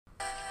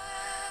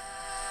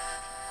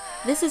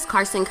This is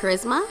Carson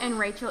Charisma and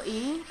Rachel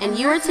E. And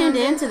you are tuned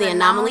in to the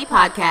Anomaly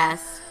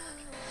Podcast.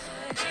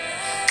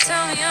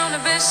 Tell me I'm the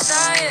best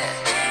I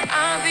am.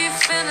 I be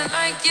feeling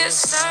like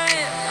yes I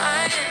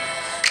am.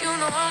 You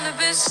know I'm the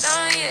best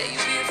I am. You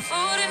be a fool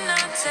and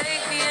not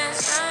take me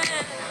as I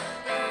am.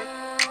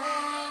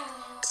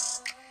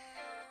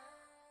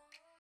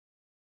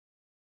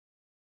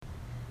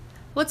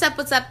 What's up,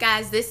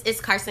 guys? This is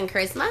Carson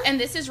Charisma. And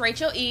this is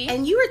Rachel E.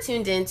 And you are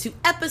tuned in to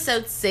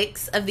episode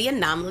 6 of the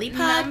Anomaly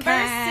Podcast.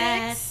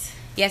 Number 6.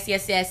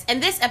 Yes.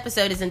 And this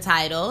episode is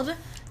entitled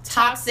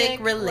Toxic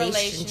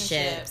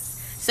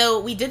Relationships.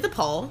 So we did the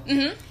poll.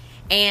 Mm-hmm.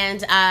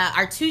 And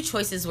our two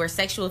choices were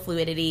sexual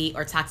fluidity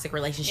or toxic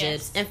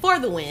relationships. Yes. And for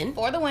the win,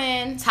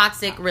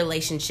 toxic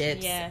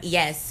relationships.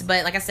 Yes.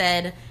 But like I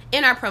said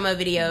in our promo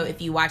video,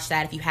 if you watch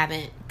that, if you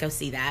haven't, go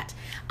see that.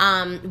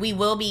 We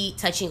will be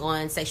touching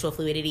on sexual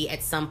fluidity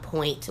at some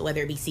point,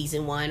 whether it be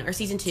season 1 or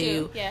season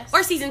 2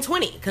 or season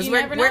 20, because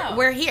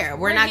we're here.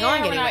 We're not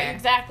going anywhere.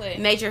 Exactly.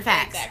 Major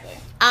facts. Exactly.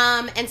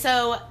 And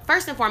so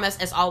first and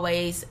foremost, as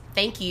always,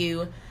 thank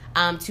you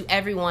to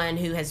everyone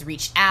who has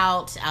reached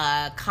out,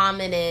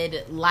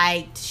 commented,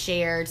 liked,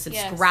 shared,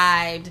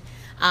 subscribed.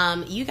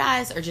 Yes. You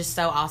guys are just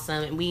so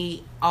awesome, and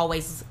we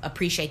always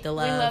appreciate the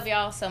love. We love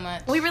y'all so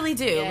much. We really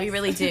do. Yes. We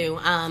really do.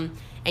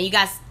 And you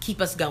guys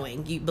keep us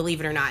going. You believe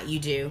it or not, you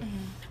do.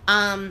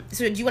 Mm-hmm.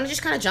 So do you want to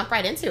just kind of jump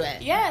right into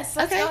it? Yes.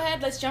 Let's go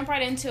ahead. Let's jump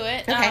right into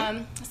it.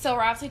 Okay. So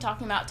we're obviously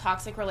talking about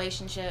toxic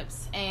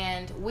relationships,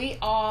 and we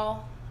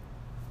all,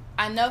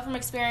 I know from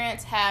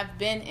experience, have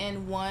been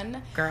in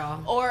one.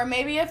 Girl. Or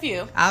maybe a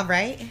few. All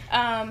right.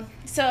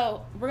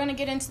 So we're going to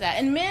get into that.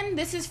 And men,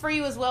 this is for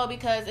you as well,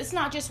 because it's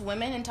not just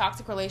women in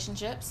toxic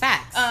relationships.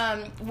 Facts.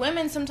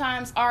 Women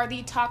sometimes are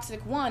the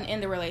toxic one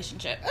in the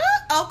relationship.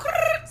 Oh.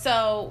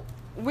 So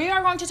we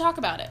are going to talk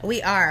about it.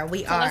 We are. So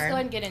let's go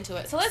ahead and get into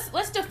it. So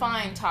let's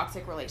define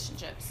toxic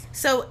relationships.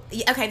 So,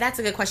 okay, that's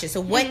a good question. So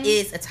what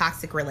is a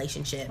toxic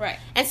relationship? Right.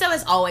 And so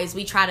as always,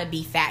 we try to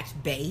be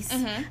fact-based.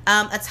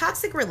 A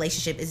toxic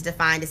relationship is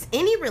defined as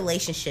any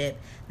relationship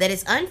that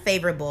is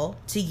unfavorable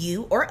to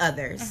you or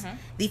others.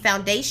 The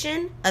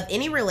foundation of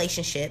any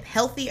relationship,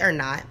 healthy or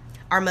not,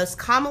 are most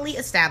commonly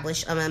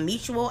established on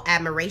mutual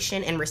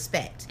admiration and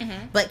respect,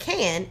 but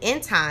can,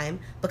 in time,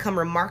 become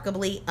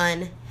remarkably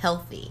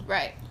unhealthy.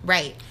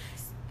 Right.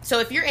 So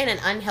if you're in an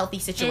unhealthy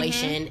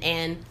situation,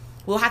 and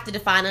we'll have to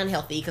define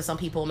unhealthy because some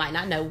people might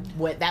not know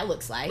what that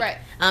looks like. Right.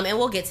 And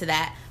we'll get to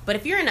that. But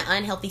if you're in an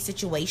unhealthy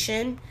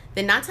situation,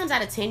 then 9 times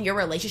out of 10, your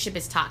relationship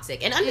is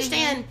toxic. And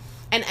understand,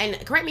 and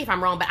correct me if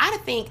I'm wrong, but I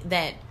think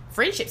that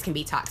friendships can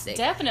be toxic.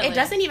 Definitely. It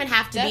doesn't even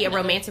have to be a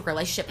romantic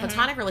relationship.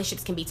 Platonic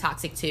relationships can be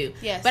toxic too.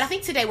 Yes. But I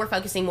think today we're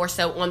focusing more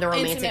so on the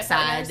romantic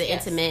side, the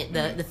intimate,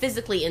 the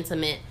physically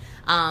intimate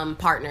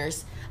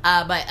partners.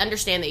 But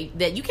understand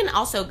that you can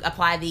also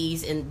apply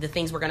these and the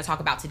things we're going to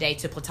talk about today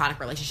to platonic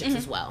relationships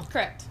as well.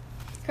 Correct.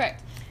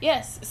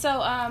 Yes.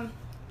 So,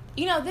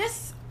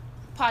 this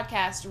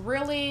podcast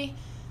really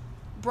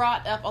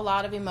brought up a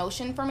lot of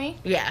emotion for me.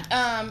 Yeah.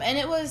 And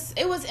it was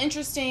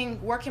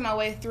interesting working my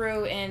way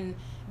through and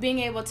being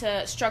able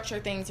to structure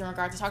things in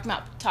regard to talking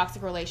about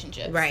toxic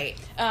relationships. Right.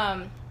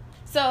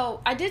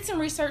 So I did some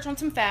research on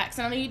some facts,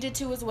 and I know you did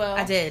too as well.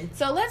 I did.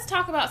 So let's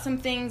talk about some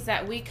things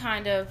that we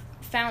kind of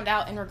found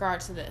out in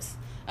regards to this.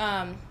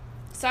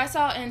 So I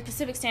saw in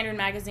Pacific Standard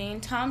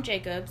Magazine, Tom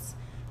Jacobs,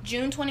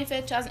 June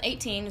 25th,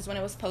 2018 is when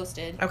it was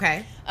posted.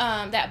 Okay.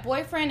 That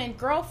boyfriend and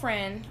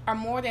girlfriend are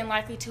more than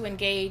likely to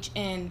engage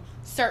in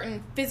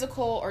certain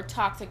physical or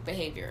toxic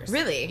behaviors.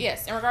 Really?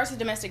 Yes, in regards to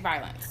domestic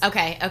violence.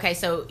 Okay,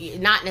 so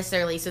not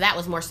necessarily, so that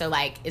was more so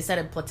like, instead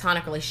of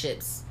platonic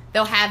relationships,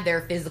 they'll have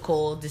their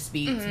physical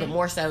disputes, but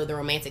more so the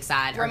romantic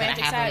side.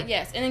 Romantic side,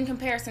 yes. And in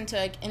comparison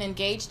to an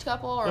engaged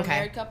couple or a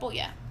married couple,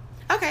 yeah.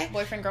 Okay.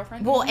 Boyfriend,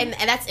 girlfriend. Well, and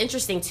that's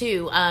interesting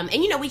too. And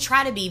we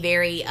try to be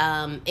very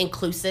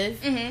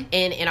inclusive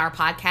in our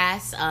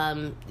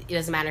podcast. It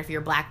doesn't matter if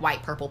you're black,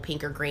 white, purple,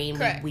 pink, or green.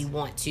 Correct. We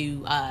want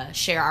to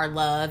share our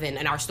love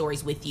and our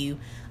stories with you.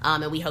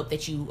 And we hope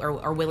that you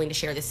are willing to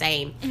share the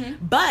same.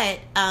 But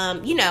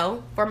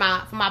for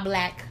my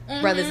black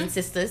brothers and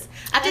sisters,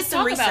 I did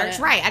some research.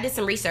 Right. I did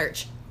some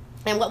research.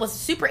 And what was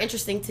super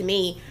interesting to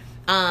me,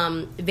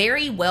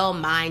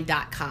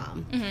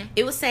 verywellmind.com,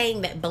 it was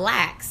saying that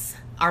blacks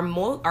are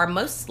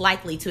most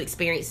likely to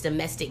experience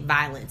domestic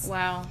violence.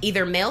 Wow.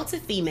 Either male to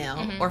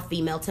female or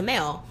female to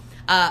male,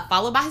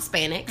 followed by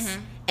Hispanics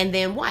and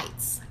then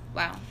whites.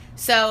 Wow.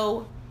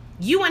 So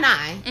you and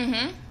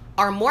I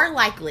are more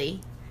likely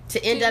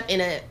to end up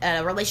in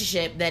a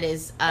relationship that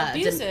is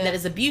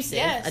abusive,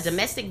 yes. A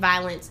domestic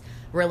violence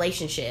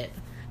relationship.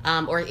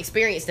 Or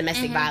experience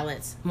domestic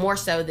violence more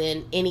so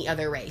than any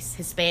other race,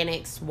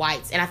 Hispanics,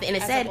 whites, and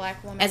it said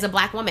as a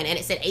black woman, and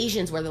it said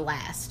Asians were the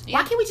last. Yeah.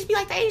 Why can't we just be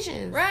like the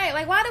Asians? Right,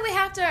 like why do we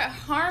have to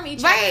harm each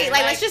other? Right,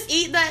 like let's just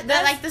eat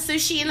the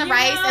sushi and the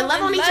rice and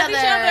love on each other.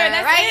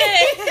 That's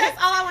right, it. That's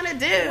all I want to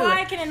do.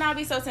 Why can it not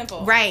be so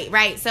simple?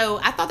 Right. So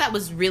I thought that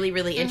was really,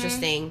 really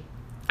interesting.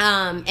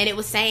 And it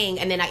was saying,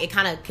 and then it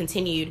kind of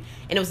continued,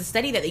 and it was a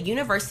study that the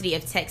University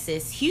of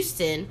Texas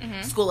Houston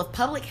School of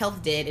Public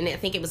Health did, and I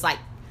think it was like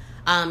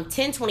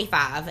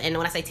 1025, and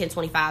when I say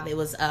 1025, it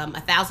was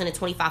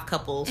 1,025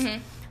 couples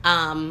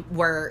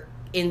were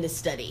in the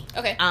study.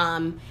 Okay.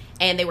 And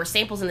they were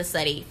samples in the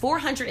study: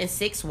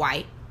 406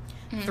 white,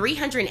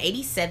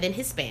 387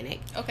 Hispanic,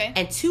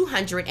 and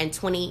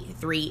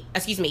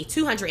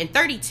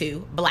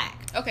 232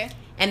 black. Okay.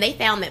 And they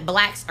found that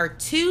blacks are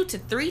 2 to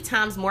 3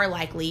 times more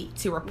likely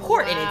to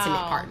report an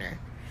intimate partner.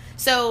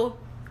 So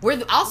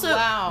we're also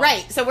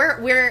right. So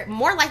we're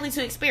more likely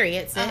to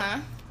experience it,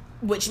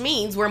 which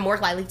means we're more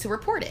likely to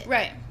report it.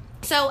 Right.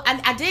 So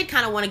I did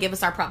kind of want to give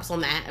us our props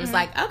on that. It was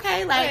like,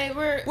 okay, like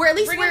we're at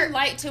least bringing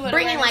light to it.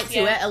 Bringing light to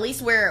it. At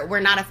least we're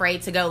not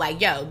afraid to go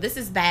like, yo, this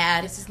is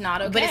bad. This is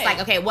not okay. But it's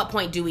like, okay, at what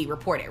point do we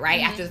report it?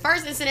 Right, after the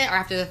first incident or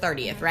after the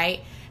 30th?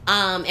 Right.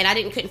 And I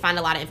couldn't find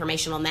a lot of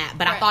information on that,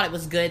 but I thought it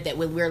was good that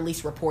we're at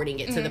least reporting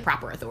it to the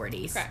proper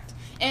authorities. Correct.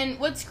 And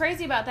what's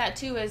crazy about that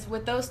too is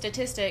with those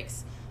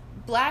statistics,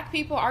 black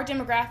people, our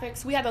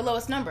demographics, we have the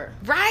lowest number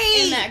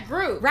in that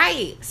group.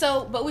 Right.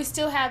 So, but we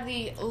still have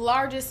the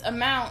largest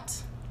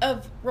amount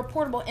of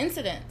reportable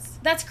incidents.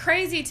 That's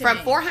crazy to me. From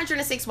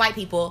 406 white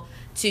people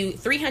to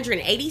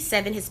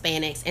 387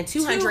 Hispanics and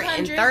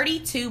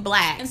 232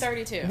 blacks. And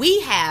 32. We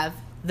have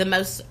the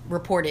most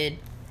reported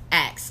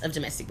acts of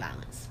domestic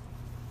violence.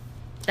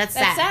 That's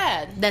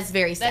sad. That's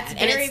very sad. That's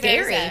and it's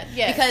scary. very sad.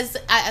 Yes. Because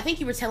I think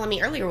you were telling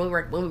me earlier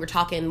when we were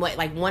talking,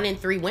 like 1 in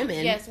 3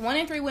 women. Yes, 1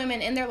 in 3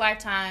 women in their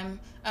lifetime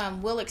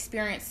will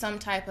experience some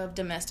type of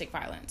domestic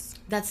violence.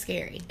 That's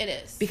scary. It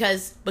is.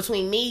 Because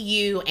between me,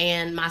 you,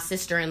 and my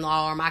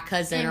sister-in-law or my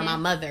cousin or my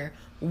mother,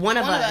 one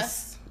of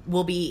us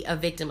will be a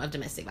victim of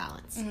domestic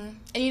violence. And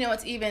you know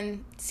what's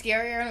even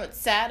scarier and what's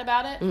sad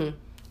about it?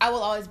 I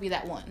will always be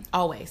that one.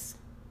 Always.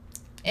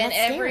 And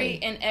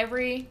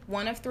every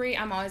 1 of 3,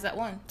 I'm always that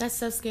one. That's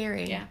so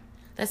scary. Yeah.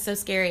 That's so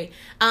scary.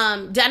 I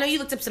know you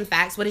looked up some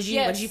facts. What did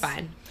you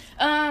find?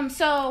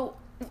 So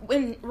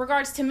in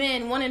regards to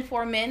men, 1 in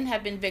 4 men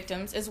have been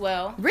victims as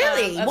well.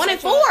 Really? 1 in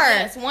 4?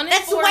 Yes, 1 in 4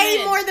 That's way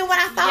men. more than what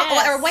I thought.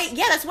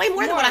 Yes. That's way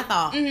more than what I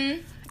thought.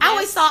 I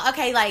always thought,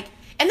 okay, like,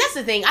 and that's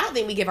the thing. I don't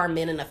think we give our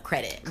men enough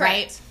credit,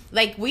 right?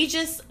 Like, we're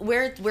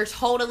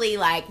totally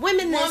like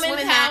women this,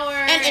 women power,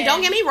 that, and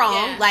don't get me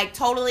wrong, like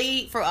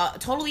totally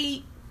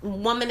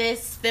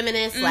womanist,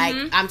 feminist. Like,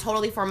 I'm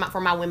totally for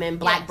my women,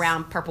 black,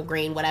 brown, purple,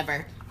 green,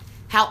 whatever.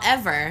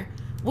 However,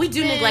 we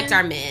do neglect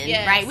our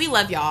men, right? We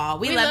love y'all.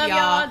 We love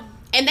y'all.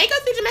 And they go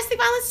through domestic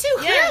violence too,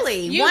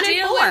 clearly. You 1 in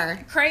deal 4.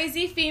 with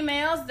crazy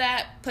females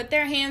that put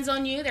their hands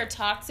on you. They're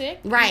toxic.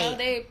 Right.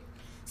 You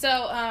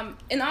know,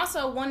 and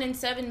also 1 in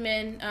 7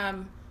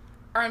 men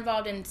are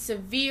involved in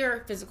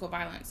severe physical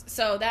violence.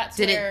 So that's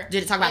did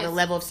it talk about the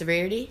level of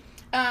severity?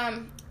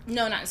 No,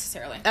 not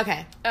necessarily.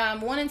 Okay.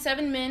 1 in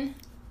 7 women,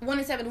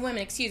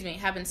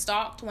 have been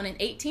stalked. 1 in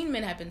 18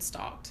 men have been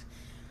stalked.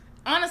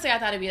 Honestly, I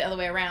thought it'd be the other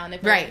way around.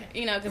 Right.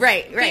 You know,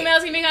 right.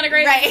 Females can be kind of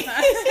crazy. Right.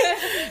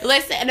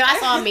 Listen, no, I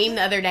saw a meme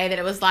the other day that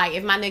it was like,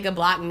 if my nigga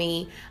blocked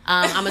me,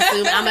 I'm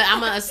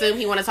gonna assume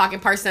he want to talk in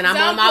person. I'm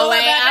on my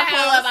way.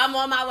 I'm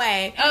on my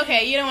way.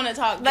 Okay, you don't want to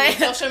talk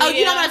social media. Oh,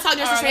 you don't want to talk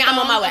social media? I'm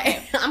on my way.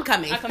 Okay. I'm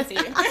coming. I'll come see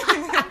you.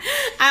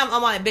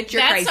 I'm on it. Bitch,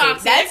 you're That's crazy.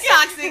 toxic. That's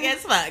toxic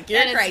as fuck.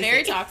 You're that crazy. Is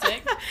very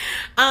toxic.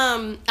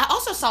 I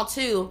also saw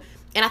too,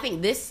 and I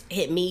think this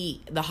hit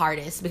me the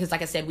hardest because,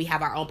 like I said, we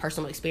have our own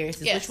personal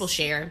experiences, which we'll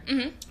share.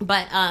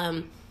 But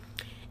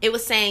it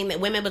was saying that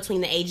women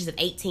between the ages of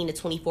 18 to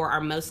 24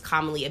 are most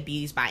commonly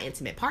abused by an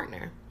intimate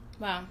partner.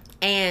 Wow.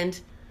 And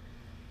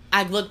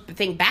I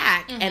think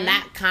back, and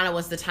that kind of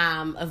was the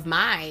time of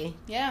my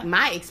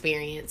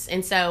experience.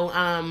 And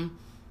so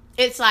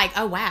it's like,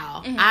 oh,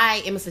 wow,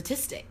 I am a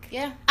statistic.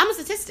 Yeah. I'm a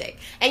statistic.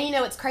 And, you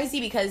know, it's crazy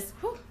because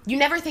you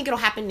never think it'll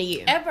happen to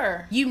you.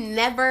 Ever. You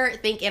never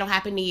think it'll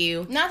happen to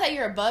you. Not that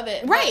you're above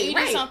it. Right, you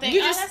right. do something,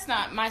 that's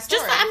not my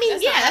story.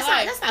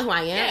 That's not who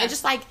I am. Yeah. And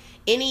just like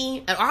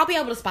or I'll be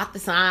able to spot the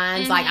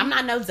signs. Like, I'm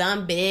not no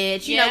dumb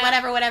bitch, you know,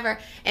 whatever.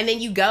 And then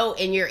you go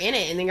and you're in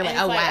it, and then you're like,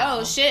 oh, wow.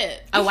 Oh,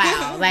 shit. Oh,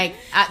 wow. Like,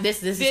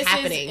 this is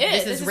happening.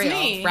 This is real.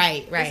 Me.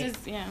 Right.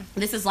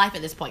 This is life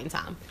at this point in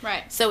time.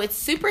 Right. So it's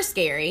super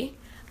scary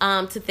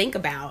to think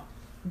about.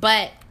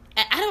 But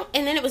I don't,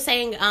 and then it was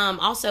saying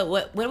also,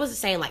 what was it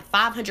saying? Like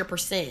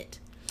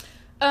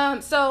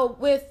 500%. So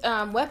with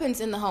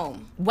weapons in the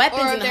home.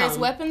 There's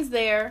weapons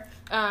there,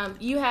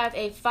 you have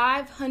a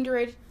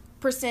 500%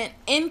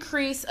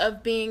 increase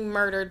of being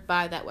murdered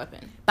by that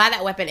weapon.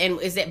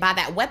 And is it by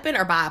that weapon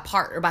or by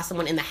by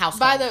someone in the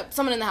household?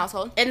 Someone in the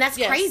household. And that's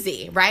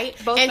crazy, right?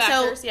 Both and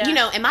factors, so, you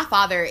know, and my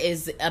father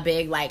is a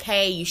big like,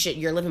 hey,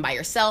 you're living by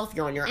yourself,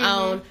 you're on your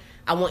own.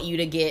 I want you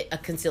to get a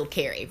concealed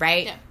carry,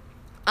 right? Yeah.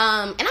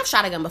 And I've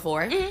shot a gun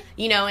before,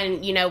 you know,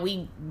 and, you know,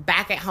 we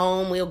back at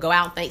home, we'll go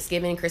out on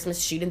Thanksgiving,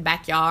 Christmas, shoot in the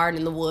backyard,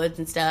 in the woods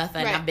and stuff.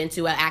 And I've been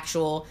to an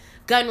actual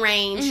gun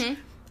range.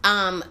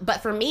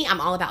 But for me,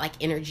 I'm all about like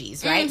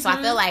energies, right? So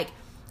I feel like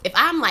if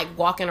I'm like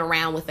walking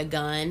around with a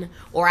gun,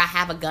 or I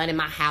have a gun in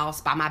my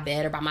house by my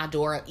bed or by my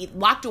door,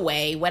 locked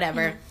away,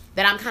 whatever,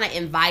 then I'm kind of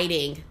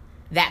inviting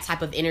that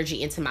type of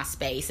energy into my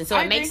space. And so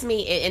it makes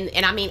me,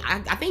 and I mean,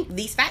 I think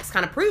these facts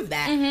kind of prove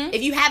that.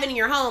 If you have it in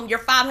your home, you're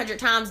 500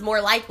 times more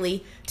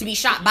likely to be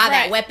shot by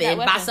that weapon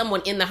by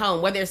someone in the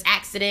home, whether it's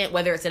accident,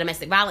 whether it's a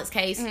domestic violence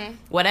case,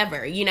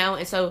 whatever, you know?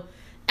 And so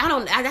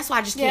that's why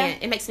I just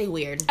can't. It makes me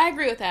weird. I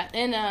agree with that.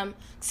 And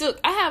so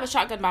I have a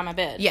shotgun by my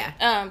bed.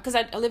 Yeah. Because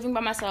I'm living by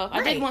myself.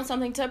 I did want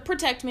something to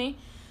protect me.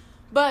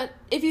 But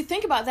if you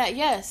think about that,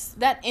 yes,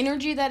 that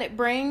energy that it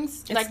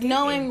brings, it's like scary.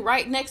 Knowing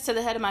right next to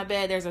the head of my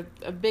bed there's a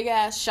big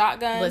ass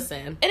shotgun.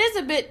 Listen, it is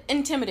a bit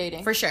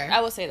intimidating. For sure.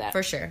 I will say that.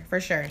 For sure.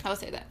 I will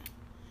say that.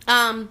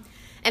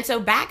 And so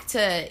back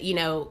to, you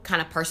know,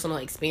 kind of personal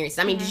experience.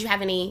 I mean, did you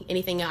have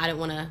anything I didn't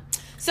want to...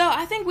 So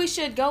I think we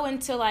should go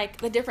into like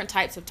the different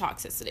types of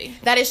toxicity.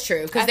 That is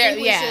true, because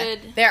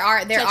there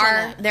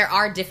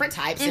are different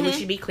types, and we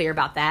should be clear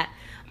about that.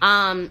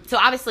 So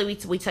obviously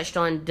we touched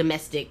on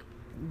domestic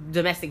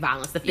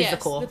violence, the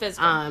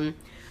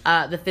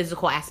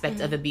physical aspect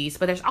of abuse,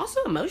 but there's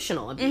also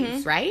emotional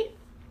abuse, right?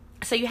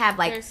 So you have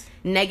like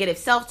negative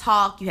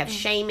self-talk, you have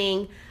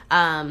shaming,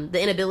 the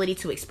inability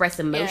to express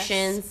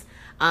emotions.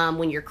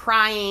 When you're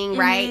crying,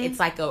 right? It's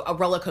like a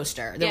roller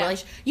coaster. The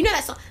relation, you know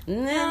that song?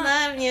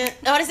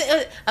 What is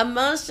it?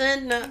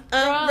 Emotion,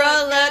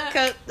 roller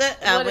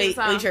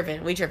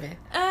coaster. We tripping.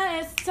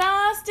 It's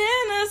tossed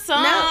in the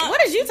song. No,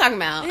 what is you talking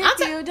about?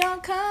 If you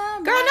don't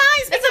come, girl,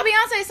 nice. It's a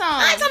Beyonce song.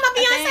 I ain't talking about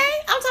Beyonce.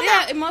 I'm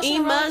talking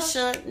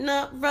about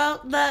emotional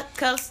roller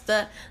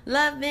coaster,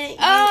 loving you.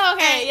 Oh,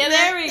 okay. Yeah,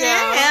 there we go.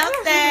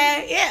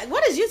 Yeah,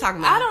 what is you talking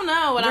about? I don't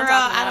know what I'm talking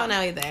about. I don't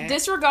know either.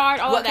 Disregard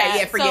all of that.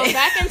 Yeah, forget. So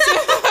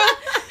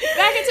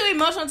back into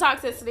emotional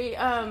toxicity.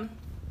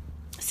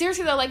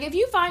 Seriously though, like if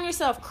you find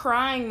yourself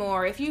crying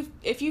more, if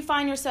you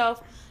find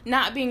yourself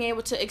not being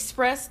able to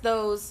express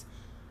those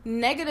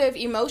negative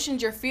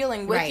emotions you're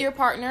feeling with your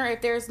partner,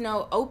 if there's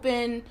no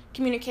open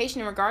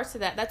communication in regards to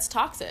that, that's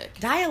toxic.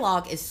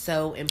 Dialogue is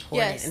so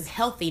important, and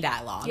healthy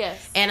dialogue.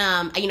 Yes.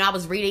 And you know, I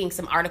was reading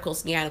some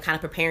articles, you know, kind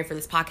of preparing for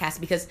this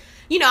podcast because,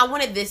 you know, I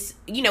wanted this,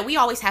 you know, we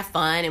always have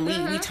fun and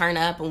we turn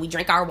up and we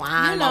drink our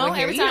wine over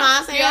here. You know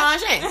what I'm saying? All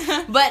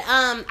shit. But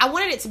I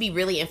wanted it to be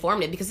really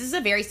informative because this is a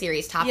very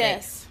serious topic.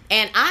 Yes.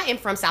 And I am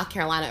from South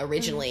Carolina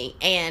originally,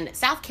 and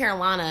South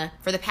Carolina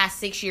for the past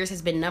 6 years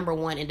has been number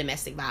one in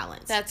domestic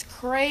violence. That's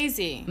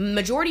crazy.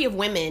 Majority of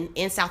women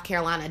in South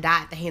Carolina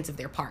die at the hands of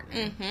their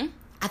partner.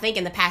 I think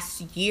in the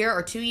past year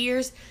or 2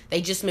 years,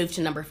 they just moved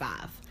to number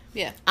 5.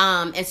 Yeah.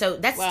 And so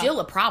that's still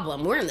a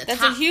problem. We're in the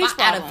top 5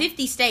 out of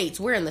 50 states.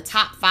 We're in the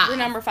top 5. We're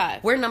number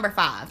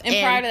 5. And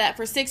prior to that,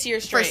 for 6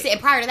 years straight.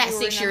 Prior to that,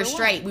 6 years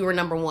straight, we were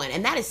number 1,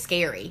 and that is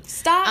scary.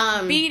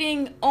 Stop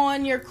beating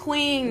on your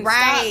queens.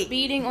 Right. Stop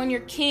beating on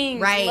your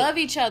kings. Right. Love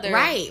each other.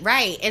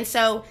 Right. And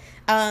so,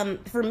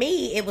 for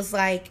me, it was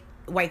like,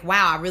 wow,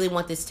 I really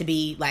want this to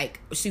be like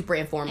super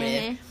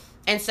informative.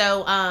 And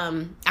so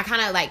I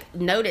kind of like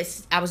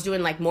noticed, I was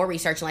doing like more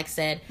research, like I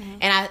said,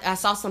 and I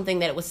saw something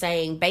that it was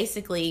saying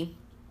basically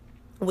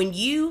when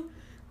you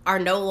are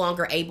no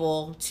longer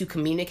able to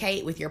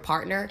communicate with your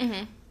partner,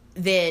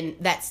 then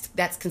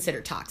that's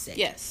considered toxic.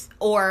 Yes.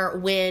 Or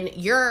when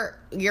you're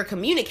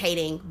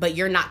communicating, but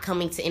you're not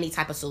coming to any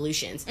type of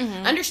solutions.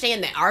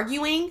 Understand that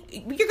arguing,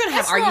 you're going to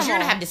have arguments, you're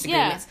going to have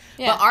disagreements.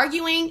 Yeah. But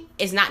arguing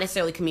is not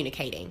necessarily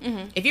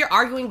communicating. If you're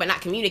arguing but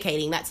not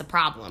communicating, that's a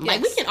problem.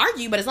 Like, we can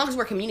argue, but as long as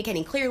we're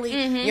communicating clearly,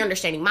 you're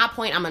understanding my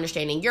point, I'm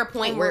understanding your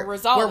point, we're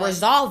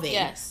resolving.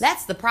 Yes.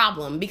 That's the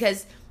problem,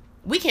 because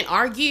we can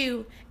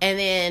argue and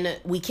then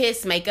we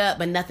kiss, make up,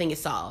 but nothing is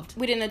solved.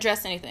 We didn't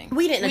address anything.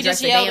 We didn't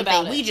address the damn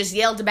thing. We just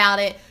yelled about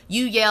it.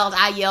 You yelled,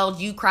 I yelled,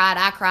 you cried,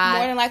 I cried.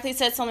 More than likely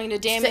said something to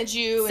damage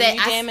you, and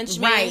you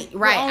damaged me. Right.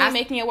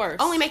 We're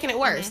only making it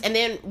worse. And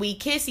then we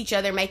kiss each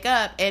other, make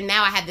up, and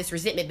now I have this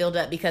resentment build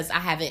up because I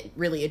haven't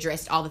really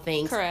addressed all the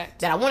things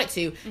that I wanted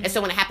to. And so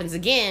when it happens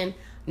again,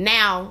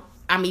 now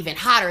I'm even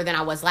hotter than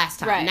I was last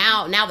time. Right.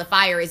 Now the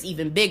fire is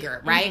even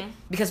bigger, right?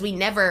 Because we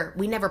never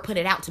put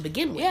it out to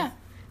begin with.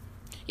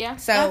 Yeah.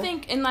 So I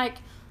think in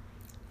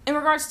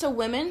regards to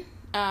women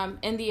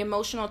and the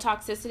emotional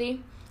toxicity,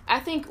 I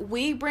think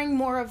we bring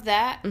more of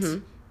that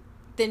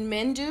than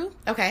men do.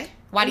 Okay.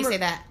 Why do you say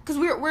that? Because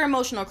we're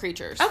emotional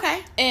creatures.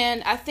 Okay.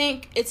 And I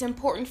think it's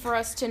important for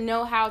us to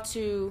know how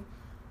to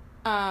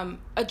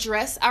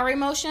address our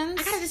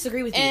emotions. I gotta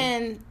disagree with you.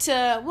 And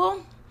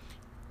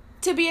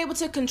to be able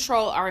to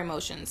control our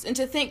emotions and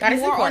to think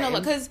more on a,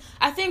 because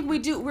I think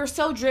we're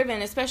so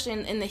driven, especially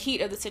in the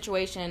heat of the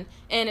situation,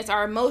 and it's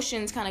our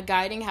emotions kind of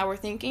guiding how we're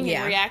thinking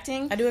and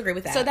reacting. I do agree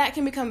with that. So that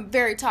can become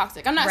very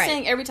toxic. I'm not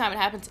saying every time it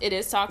happens it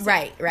is toxic.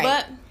 Right.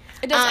 But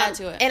it does add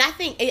to it. And I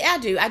think I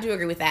do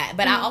agree with that.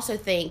 But I also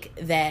think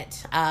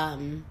that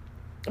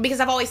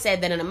because I've always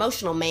said that an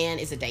emotional man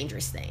is a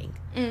dangerous thing.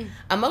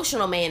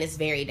 Emotional man is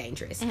very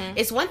dangerous.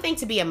 It's one thing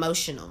to be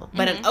emotional,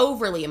 but an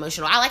overly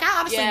emotional. I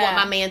obviously want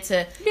my man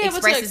to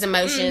express his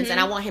emotions, and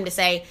I want him to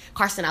say,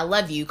 Carson, I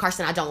love you.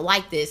 Carson, I don't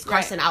like this.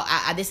 Carson,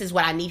 I this is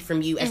what I need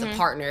from you as a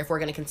partner if we're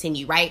going to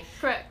continue, right?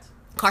 Correct.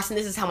 Carson,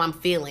 this is how I'm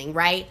feeling,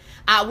 right?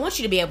 I want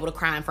you to be able to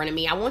cry in front of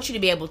me. I want you to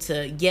be able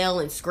to yell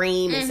and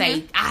scream and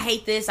say, I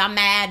hate this. I'm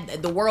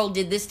mad. The world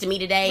did this to me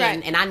today,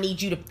 and I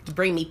need you to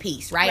bring me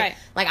peace, right?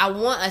 Like, I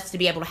want us to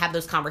be able to have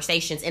those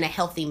conversations in a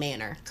healthy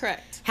manner.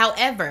 Correct.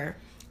 However,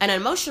 an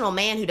emotional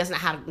man who does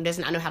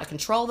not know how to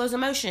control those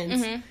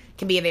emotions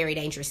can be a very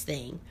dangerous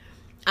thing.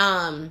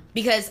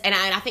 Because, and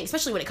I think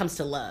especially when it comes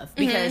to love,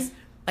 because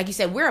like you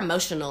said, we're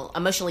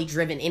emotionally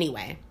driven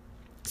anyway.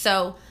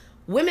 So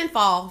women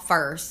fall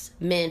first,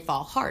 men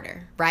fall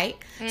harder, right?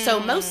 So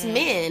most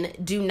men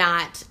do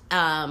not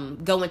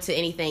go into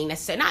anything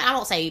necessarily. I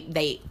don't say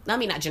let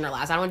me not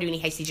generalize. I don't want to do any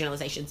hasty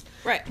generalizations.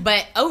 Right.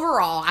 But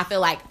overall, I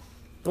feel like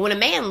when a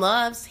man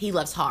loves, he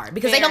loves hard,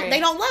 because they don't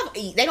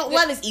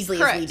love as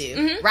easily as we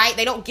do, right?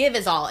 They don't give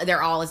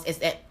their all as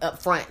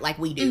up front like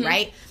we do,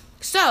 right?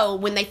 So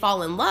when they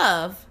fall in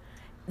love,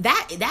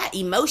 that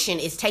emotion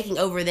is taking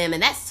over them,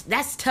 and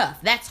that's tough.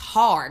 That's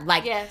hard.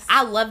 Like,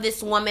 I love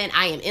this woman.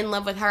 I am in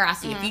love with her. I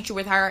see a future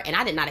with her, and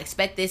I did not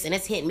expect this, and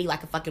it's hitting me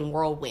like a fucking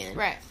whirlwind.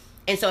 Right.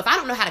 And so if I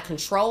don't know how to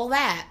control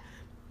that,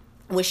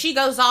 when she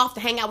goes off to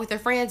hang out with her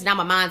friends, now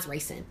my mind's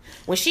racing.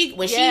 When she's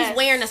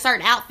wearing a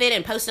certain outfit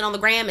and posting on the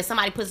gram, and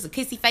somebody puts a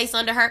kissy face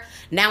under her,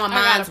 now my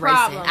mind's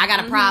racing. I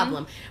got a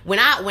problem. When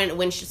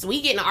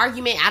we get in an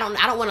argument, I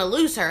don't want to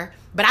lose her,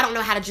 but I don't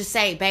know how to just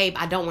say, babe,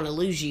 I don't want to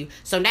lose you.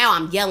 So now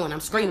I'm yelling, I'm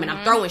screaming,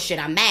 I'm throwing shit,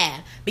 I'm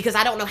mad, because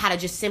I don't know how to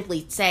just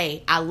simply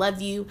say, I love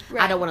you,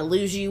 I don't want to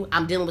lose you.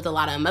 I'm dealing with a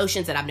lot of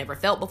emotions that I've never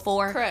felt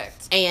before.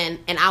 Correct. And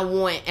I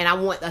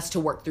want us to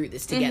work through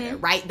this together,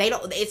 right?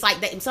 It's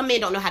like some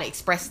men don't know how to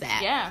express that.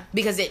 Yeah.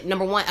 Because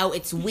number one,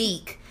 it's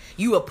weak.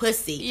 You a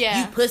pussy.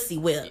 Yeah. You pussy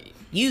whip.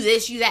 You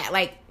this, you that.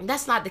 Like,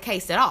 that's not the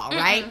case at all,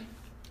 right?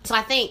 So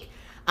I think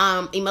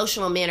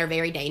emotional men are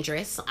very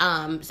dangerous,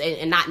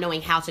 and not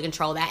knowing how to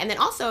control that. And then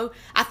also,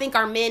 I think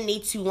our men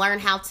need to learn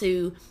how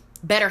to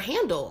better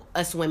handle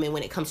us women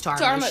when it comes to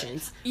our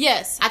emotions.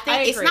 Yes, I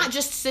think it's not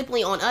just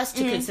simply on us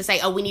to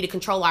say, we need to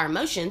control our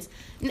emotions.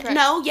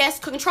 No, yes,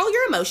 control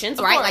your emotions,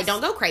 right? Like,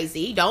 don't go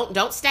crazy.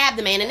 Don't stab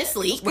the man in his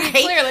sleep, right?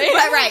 Clearly.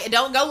 right.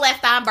 Don't go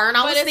left eye, burn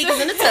all the sneakers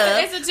in the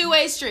tub. It's a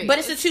two-way street. But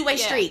it's a two-way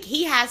street.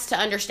 He has to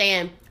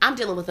understand, I'm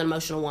dealing with an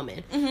emotional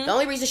woman. The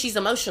only reason she's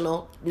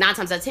emotional, 9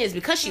 times out of 10, is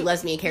because she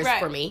loves me and cares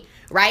for me,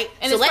 right?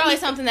 And so it's probably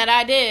something that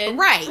I did.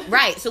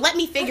 Right. So let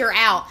me figure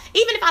out,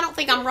 even if I don't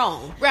think I'm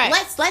wrong,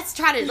 let's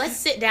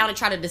sit down and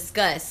try to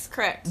discuss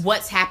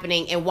what's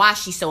happening and why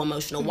she's so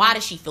emotional. Why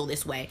does she feel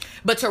this way?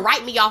 But to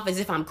write me off as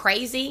if I'm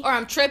crazy, or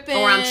I'm tripping,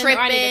 or I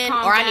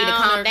need to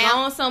calm down,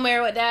 going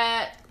somewhere with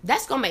that,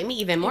 that's gonna make me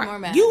even more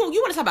mad. You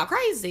want to talk about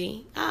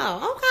crazy?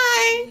 Oh,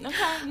 okay. No,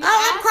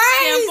 I'm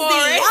crazy.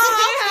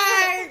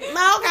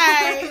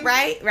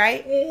 Okay.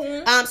 Right.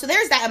 So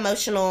there's that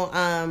emotional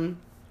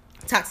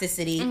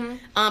toxicity,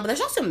 but there's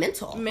also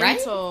mental,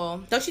 right?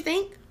 Don't you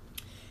think?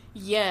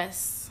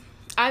 Yes,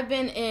 I've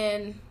been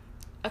in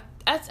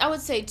I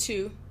would say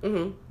 2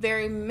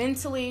 very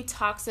mentally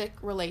toxic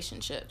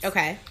relationships.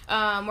 Okay.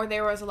 Where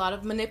there was a lot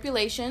of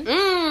manipulation.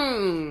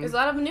 There's a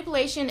lot of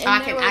manipulation. And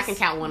I can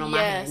count one on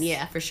my hand.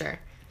 Yeah, for sure.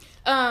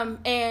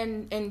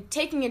 And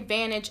taking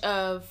advantage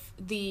of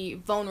the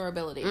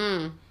vulnerability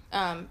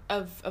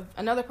of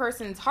another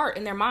person's heart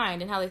and their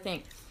mind and how they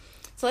think.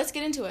 So let's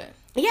get into it.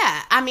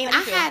 Yeah, I mean,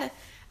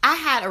 I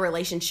had a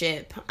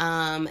relationship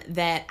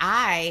that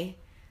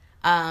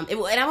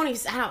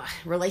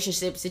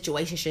relationship,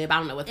 situationship, I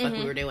don't know what the fuck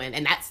we were doing,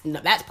 and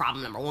that's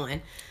problem number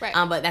 1. Right.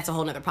 But that's a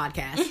whole nother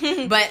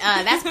podcast. But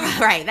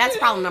that's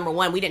problem number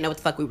 1. We didn't know what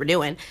the fuck we were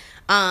doing.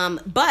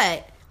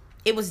 But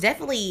it was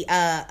definitely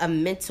a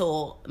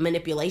mental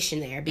manipulation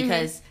there,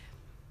 because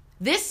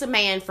this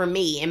man, for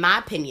me, in my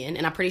opinion,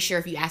 and I'm pretty sure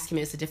if you ask him,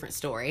 it's a different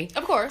story.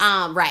 Of course.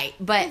 Right.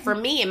 But for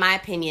me, in my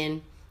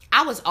opinion,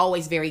 I was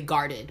always very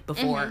guarded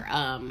before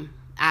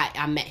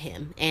I met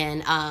him,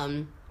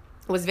 and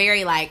was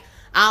very like,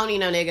 I don't need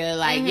no nigga.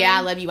 Like, yeah,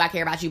 I love you, I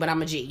care about you, but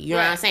I'm a G. You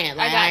know what I'm saying?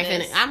 Like,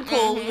 I'm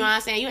cool. You know what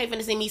I'm saying? You ain't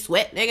finna see me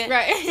sweat, nigga.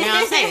 Right. You know what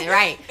I'm saying?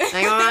 Right.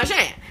 You know what I'm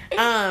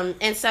saying?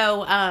 And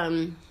so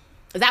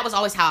that was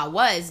always how I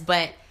was.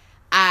 But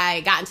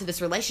I got into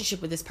this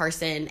relationship with this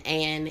person,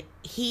 and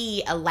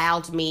he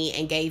allowed me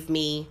and gave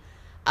me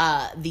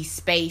the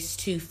space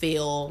to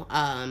feel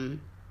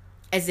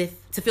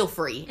to feel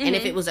free, and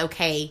if it was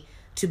okay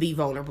to be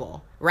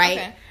vulnerable,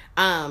 right?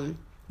 Okay.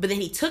 But then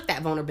he took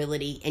that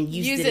vulnerability and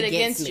used it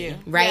against me,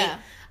 right?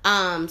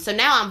 Yeah. So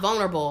now I'm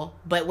vulnerable,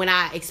 but when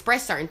I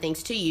express certain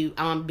things to you,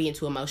 I'm being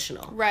too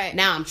emotional. Right.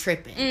 Now I'm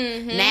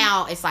tripping.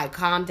 Now it's like,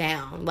 calm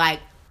down. Like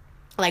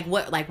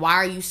what? Like, why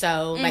are you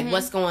so? Like,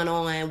 what's going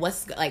on?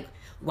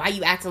 Why are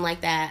you acting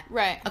like that?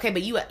 Right. Okay,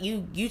 but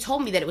you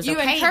told me that it was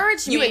okay. You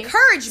encouraged me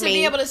to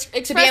be able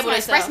to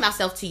express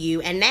myself to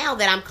you, and now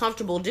that I'm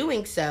comfortable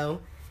doing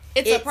so,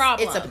 it's a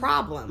problem. It's a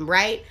problem,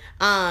 right?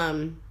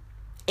 And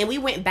we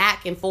went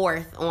back and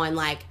forth on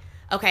like,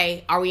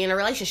 okay, are we in a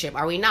relationship?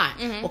 Are we not?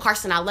 Well,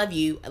 Carson, I love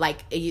you.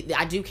 Like,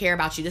 I do care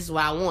about you. This is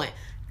what I want.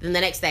 Then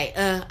the next day,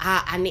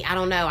 I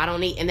don't know. I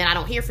don't need, and then I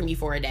don't hear from you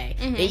for a day.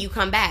 Then you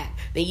come back.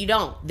 Then you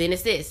don't. Then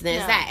it's this. Then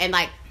it's that. And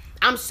like,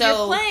 I'm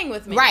so You're playing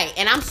with me, right?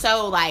 And I'm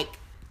so like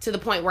to the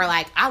point where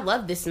like I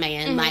love this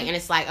man, like, and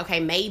it's like,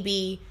 okay,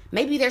 maybe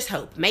there's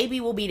hope.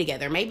 Maybe we'll be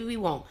together. Maybe we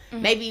won't.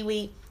 Maybe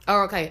we.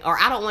 Or okay. Or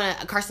I don't want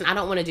to, Carson. I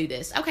don't want to do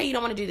this. Okay, you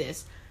don't want to do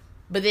this,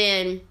 but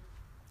then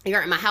you're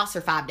at my house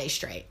for 5 days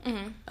straight.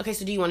 Okay,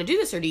 so do you want to do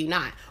this or do you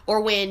not? Or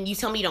when you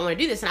tell me you don't want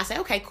to do this, and I say,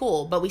 okay,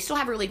 cool, but we still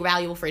have a really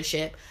valuable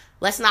friendship.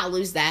 Let's not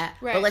lose that.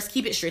 Right. But let's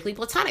keep it strictly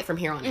platonic from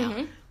here on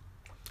out.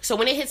 So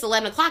when it hits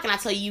 11 o'clock and I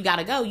tell you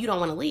gotta go, you don't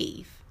want to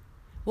leave.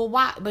 Well,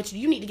 why? But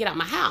you need to get out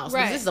my house.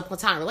 Right. Because this is a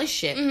platonic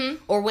relationship.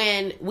 Or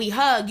when we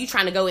hug, you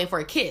trying to go in for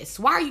a kiss.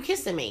 Why are you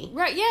kissing me?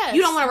 Right, yes.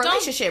 You don't want a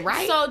relationship,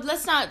 right? So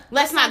let's not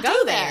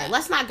go there.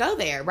 Let's not go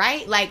there,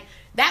 right? Like,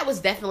 that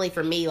was definitely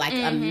for me like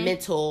a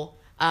mental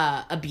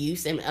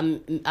abuse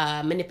and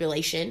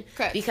manipulation.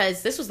 Correct.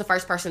 Because this was the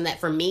first person that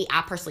for me,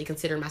 I personally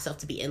considered myself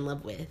to be in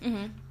love with.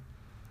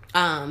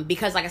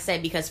 Because like I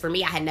said, because for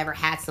me, I had never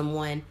had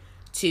someone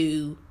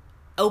to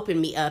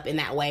open me up in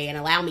that way and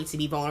allow me to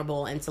be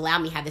vulnerable and to allow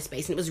me to have this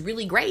space. And it was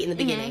really great in the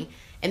beginning.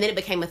 And then it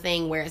became a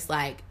thing where it's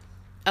like,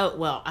 oh,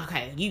 well,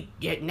 okay,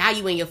 now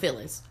you in your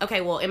feelings.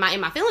 Okay, well, am I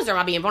in my feelings or am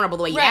I being vulnerable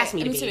the way you asked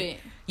me to be?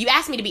 You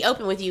asked me to be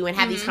open with you and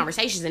have these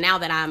conversations, and now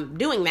that I'm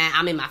doing that,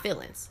 I'm in my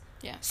feelings.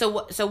 Yeah.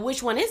 So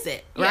which one is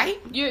it, right?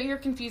 You're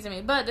confusing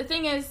me. But the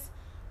thing is,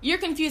 you're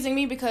confusing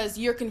me because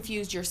you're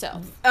confused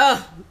yourself.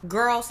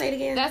 Girl, say it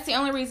again. That's the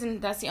only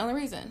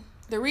reason.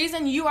 The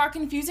reason you are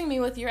confusing me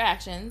with your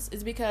actions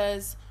is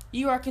because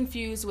you are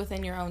confused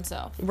within your own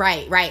self.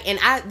 Right. And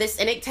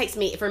it takes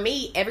me, for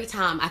me, every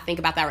time I think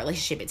about that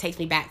relationship, it takes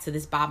me back to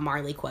this Bob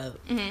Marley quote.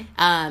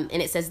 And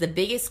it says, the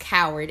biggest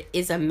coward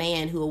is a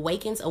man who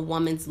awakens a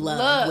woman's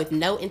love with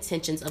no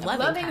intentions of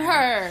loving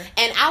her.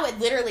 And I would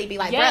literally be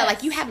like, bro,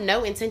 like, you have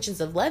no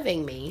intentions of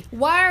loving me.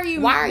 Why are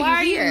you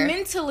here?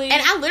 Mentally? And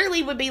I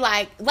literally would be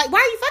like, why are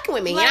you fucking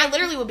with me? Like, and I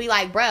literally would be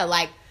like, bro,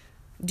 like,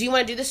 do you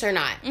want to do this or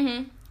not?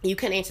 You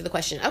couldn't answer the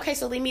question. Okay,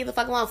 so leave me the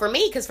fuck alone. For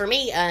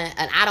me,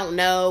 an I don't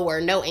know or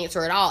no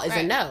answer at all is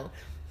a no.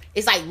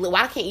 It's like,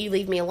 why can't you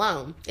leave me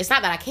alone? It's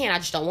not that I can't, I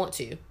just don't want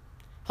to.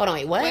 Hold on,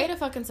 wait, what? Wait a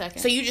fucking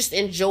second. So you just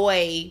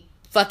enjoy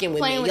fucking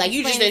with me. Like,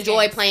 you just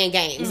enjoy playing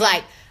games.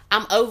 Like,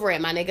 I'm over it,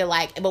 my nigga.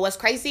 Like, but what's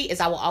crazy is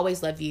I will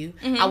always love you.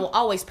 I will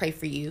always pray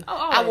for you.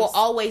 I will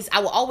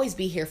always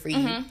be here for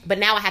you. But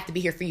now I have to be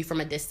here for you from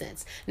a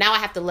distance. Now I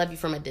have to love you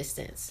from a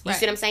distance. You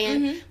see what I'm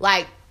saying?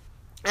 Like,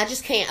 I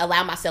just can't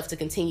allow myself to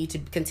continue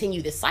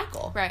this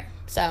cycle. Right.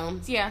 So.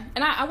 Yeah.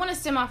 And I want to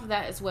stem off of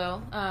that as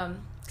well.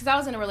 Because I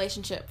was in a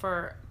relationship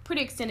for a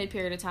pretty extended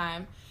period of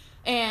time.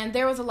 And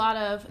there was a lot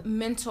of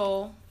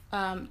mental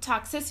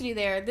toxicity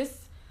there.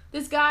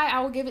 This guy, I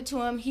will give it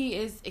to him, he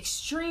is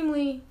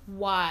extremely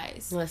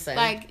wise. Listen.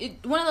 Like,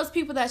 one of those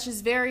people that's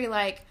just very,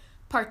 like,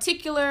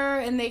 particular,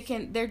 and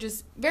they're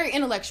just very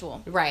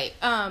intellectual. Right.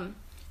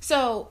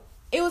 So,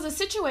 it was a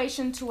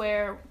situation to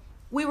where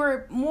we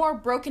were more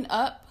broken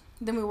up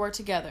than we were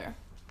together.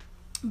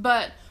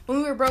 But when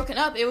we were broken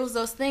up, it was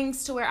those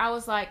things to where I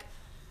was like,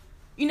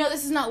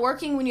 this is not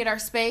working. We need our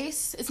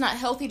space. It's not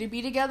healthy to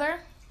be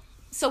together.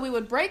 So we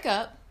would break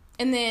up,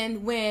 and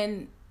then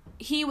when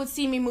he would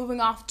see me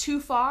moving off too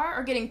far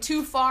or getting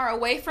too far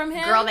away from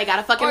him. Girl, they got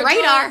a fucking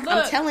radar.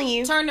 I'm telling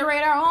you. Turn the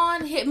radar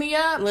on, hit me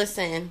up.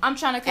 Listen. I'm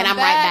trying to come back. Right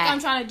back.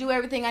 I'm trying to do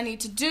everything I need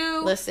to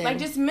do. Listen. Like,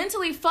 just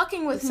mentally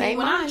fucking with me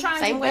when I'm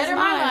trying to better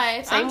my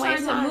life. I'm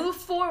trying to move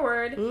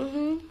forward.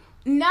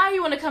 Now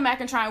you want to come back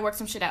and try and work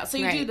some shit out. So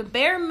you do the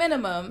bare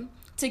minimum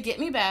to get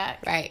me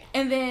back. Right.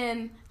 And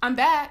then I'm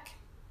back.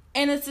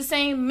 And it's the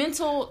same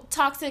mental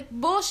toxic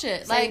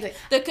bullshit. Like,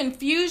 the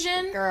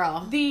confusion.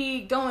 Girl.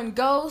 The going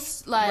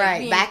ghost. Like,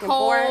 being back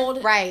cold. And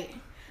forth. Right.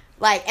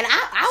 Like, and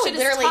I would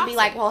literally be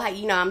like, well,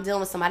 hey, I'm dealing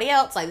with somebody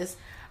else. Like, this,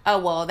 oh,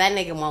 well, that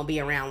nigga won't be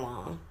around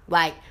long.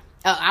 Like,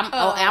 I'm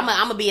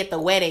going to be at the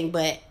wedding,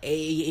 but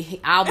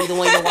I'll be the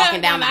one you're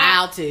walking down the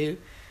aisle to.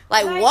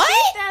 Like, what?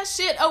 Keep that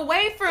shit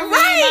away from me,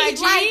 my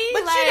G.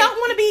 But you don't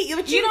want to be.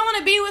 You don't want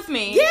to be with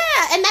me.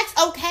 Yeah, and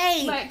that's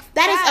okay.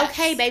 That is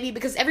okay, baby,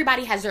 because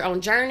everybody has their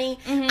own journey.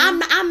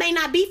 I may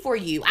not be for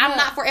you. I'm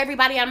not for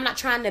everybody. I'm not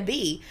trying to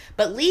be.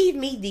 But leave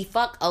me the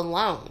fuck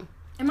alone.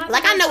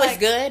 Like, I know it's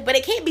good, but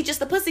it can't be just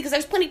the pussy, because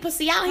there's plenty of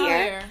pussy out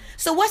here.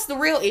 So what's the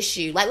real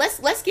issue? Like,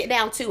 let's get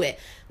down to it.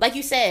 Like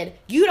you said,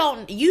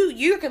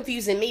 you're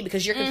confusing me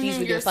because you're confused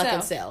with your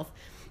fucking self.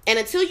 And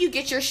until you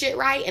get your shit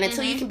right, and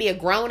until you can be a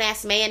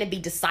grown-ass man and be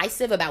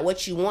decisive about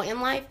what you want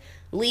in life,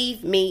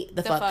 leave me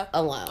the fuck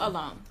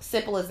alone.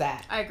 Simple as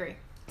that. I agree.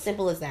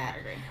 Simple as that.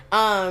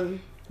 I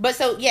agree. But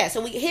so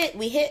we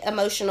hit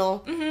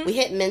emotional, we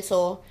hit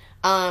mental,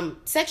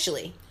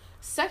 sexually.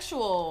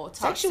 Sexual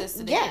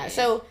toxicity. Yeah.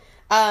 So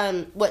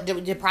What,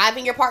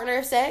 depriving your partner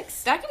of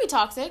sex? That can be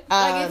toxic.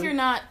 Like if you're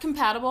not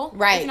compatible,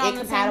 right? If you're not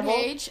Incompatible. on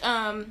the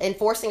same page, and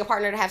forcing a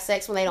partner to have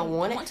sex when they don't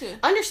want it.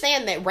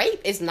 Understand that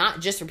rape is not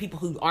just for people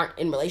who aren't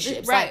in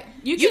relationships. Right. Like,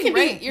 you can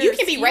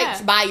be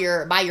raped by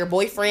your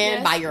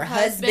boyfriend, by your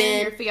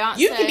husband, your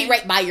fiance. You can be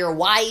raped by your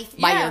wife,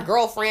 by Yeah. your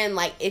girlfriend.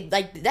 Like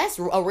that's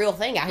a real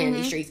thing out here in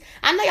these streets.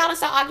 I know y'all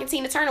saw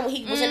Argentina Turner when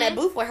he was in that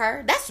booth with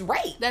her. That's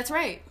rape. That's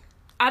right.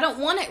 I don't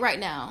want it right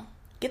now.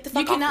 Get the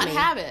fuck You cannot off me.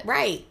 have it.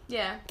 Right.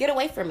 Yeah. Get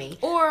away from me.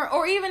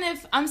 Or even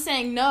if I'm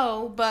saying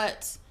no,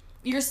 but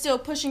you're still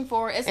pushing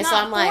for it. It's And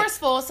not so I'm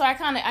forceful, like, so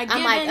I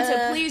give like, in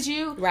to please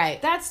you.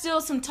 Right. That's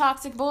still some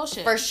toxic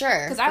bullshit. For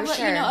sure. Because I let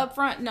you know up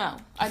front, no,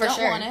 I don't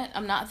want it.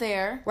 I'm not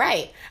there.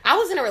 Right. I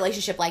was in a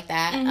relationship like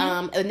that.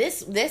 And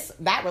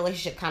that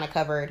relationship kind of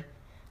covered,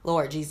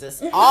 Lord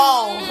Jesus,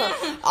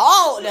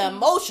 all the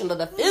emotional,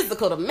 the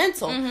physical, the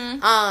mental.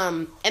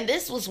 And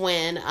this was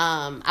when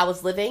I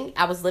was living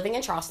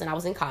in Charleston. I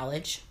was in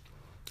college.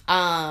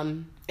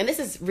 And this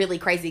is really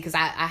crazy because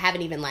I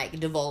haven't even like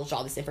divulged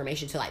all this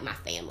information to like my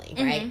family,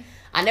 right?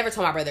 I never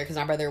told my brother because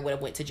my brother would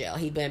have went to jail.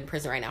 He'd been in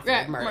prison right now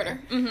for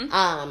murder.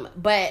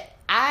 But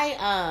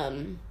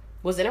I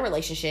was in a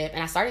relationship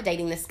and I started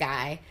dating this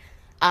guy.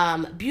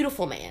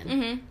 Beautiful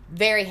man,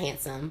 very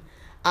handsome.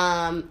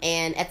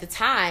 And at the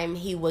time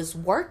he was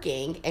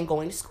working and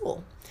going to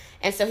school.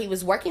 And so he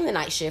was working the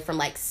night shift from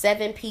like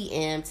 7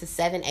 p.m. to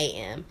 7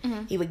 a.m.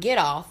 He would get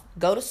off,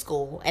 go to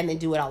school, and then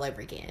do it all over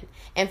again.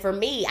 And for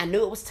me, I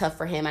knew it was tough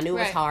for him. I knew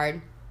it was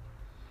hard.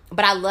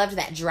 But I loved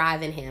that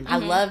drive in him. I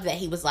loved that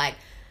he was like,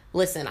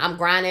 listen, I'm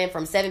grinding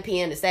from 7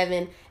 p.m. to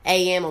 7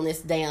 a.m. on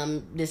this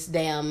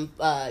damn,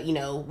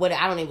 what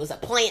I don't know, it was a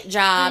plant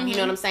job, you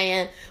know what I'm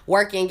saying?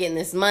 Working, getting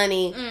this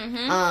money.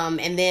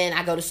 And then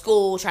I go to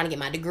school trying to get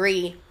my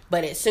degree.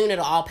 But soon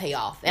it'll all pay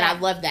off. And I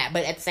love that.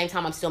 But at the same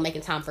time, I'm still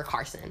making time for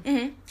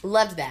Carson.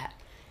 Loved that.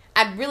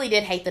 I really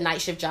did hate the night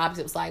shift job because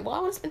it was like, well, I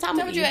want to spend time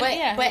with you.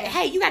 But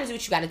hey, you got to do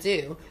what you got to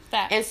do.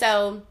 Fact. And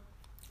so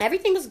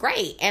everything was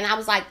great. And I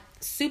was like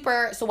so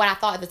what I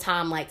thought at the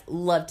time, like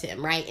loved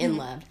him, right? In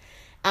love.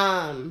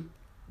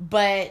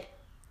 But,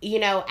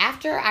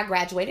 after I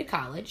graduated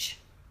college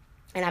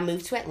and I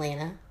moved to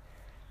Atlanta,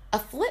 a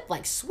flip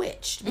like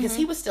switched because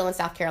he was still in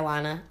South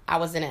Carolina. I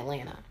was in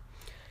Atlanta.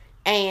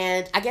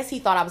 And I guess he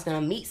thought I was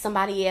going to meet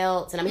somebody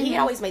else. And I mean, he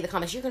always made the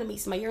comments, you're going to meet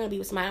somebody, you're going to be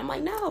with somebody. I'm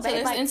like, no, babe. So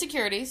there's like,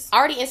 insecurities.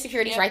 Already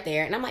insecurities right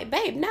there. And I'm like,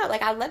 babe, no,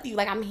 like, I love you.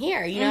 Like, I'm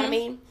here. You know what I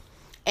mean?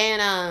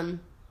 And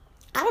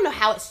I don't know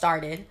how it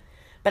started.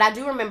 But I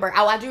do remember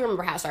how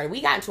it started.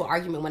 We got into an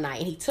argument one night.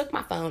 And he took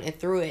my phone and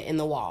threw it in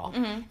the wall.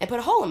 And put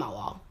a hole in my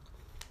wall.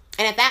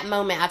 And at that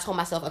moment, I told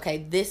myself,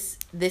 okay, this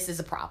is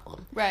a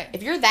problem. Right.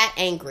 If you're that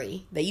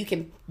angry that you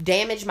can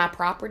damage my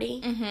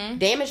property,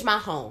 damage my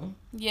home,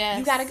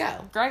 you gotta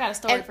go. Girl, I got a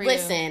story for you.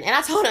 Listen, and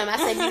I told him, I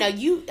said,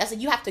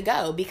 you have to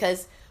go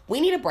because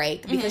we need a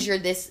break because you're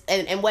this.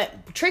 And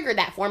what triggered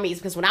that for me is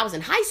because when I was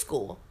in high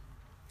school,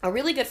 a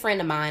really good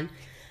friend of mine,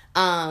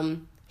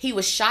 he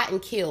was shot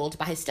and killed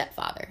by his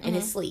stepfather in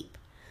his sleep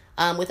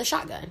with a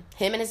shotgun.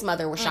 Him and his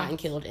mother were shot and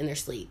killed in their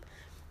sleep.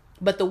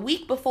 But the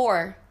week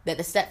before that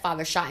the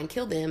stepfather shot and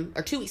killed them,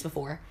 or 2 weeks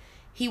before,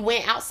 he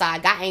went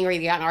outside, got angry,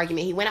 they got in an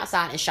argument. He went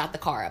outside and shot the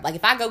car up. Like,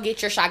 if I go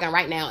get your shotgun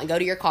right now and go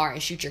to your car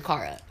and shoot your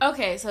car up.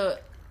 Okay, so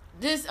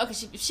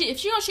if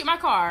she gonna shoot my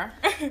car.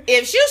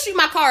 If she'll shoot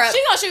my car up.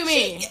 She gonna shoot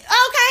me.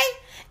 Okay.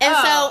 And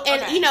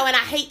okay. and I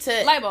hate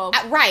to. Light bulb.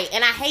 Right.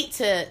 And I hate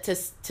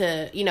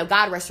to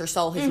God rest her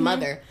soul, his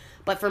mother.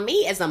 But for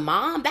me as a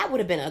mom, that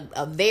would have been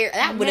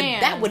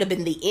that would have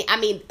been the, I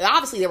mean,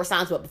 obviously there were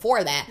signs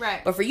before that.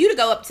 Right. But for you to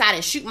go outside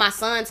and shoot my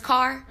son's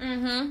car,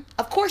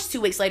 of course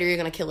 2 weeks later you're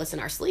going to kill us in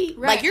our sleep.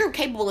 Right. Like, you're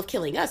capable of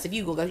killing us if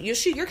you go,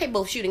 you're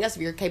capable of shooting us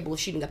if you're capable of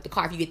shooting up the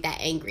car if you get that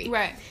angry.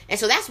 Right. And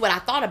so that's what I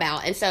thought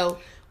about. And so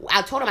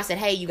I told him, I said,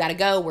 hey, you got to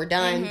go. We're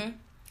done.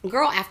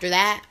 Girl, after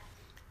that,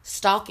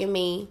 stalking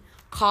me,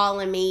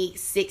 calling me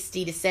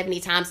 60 to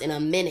 70 times in a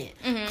minute,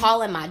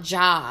 calling my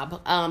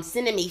job,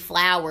 sending me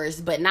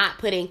flowers, but not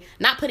putting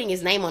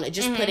his name on it,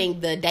 just putting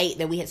the date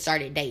that we had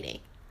started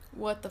dating.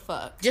 What the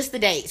fuck? Just the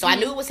date. So I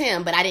knew it was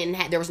him, but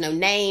there was no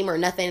name or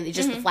nothing,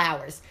 just the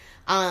flowers.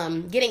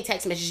 Getting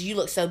text messages, you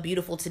look so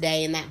beautiful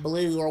today in that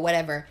blue or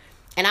whatever.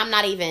 And I'm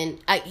not even,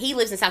 he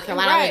lives in South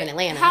Carolina, I live in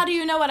Atlanta. How do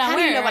you know what I'm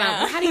wearing?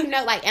 How do you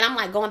know, like, and I'm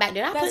like going back,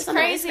 did I put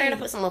something on Instagram, I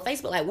put something on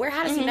Facebook, like,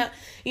 how does he know,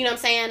 you know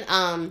what I'm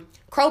saying?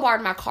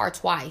 Crowbarred my car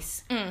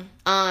twice.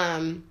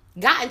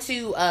 Got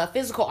into a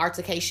physical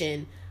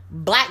altercation,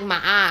 blacked my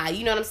eye,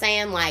 you know what I'm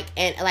saying? Like,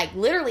 and like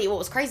literally what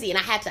was crazy, and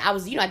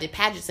I did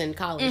pageants in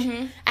college.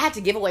 I had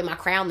to give away my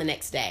crown the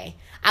next day.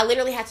 I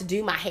literally had to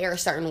do my hair a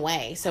certain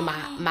way so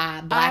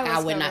my black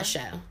eye would not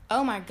show.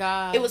 Oh my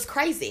God. It was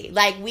crazy.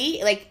 Like,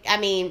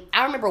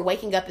 I remember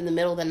waking up in the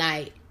middle of the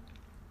night,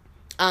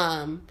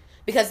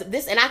 because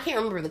and I can't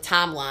remember the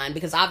timeline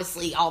because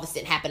obviously all this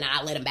didn't happen and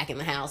I let him back in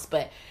the house,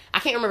 but I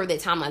can't remember the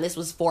timeline. This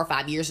was 4 or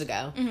 5 years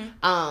ago.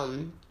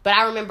 But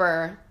I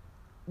remember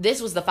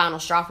this was the final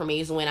straw for me,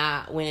 is when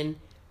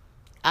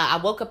I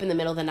woke up in the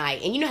middle of the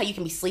night, and you know how you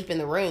can be asleep in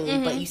the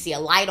room, but you see a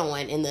light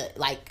on in the,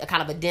 like, a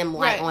kind of a dim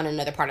light on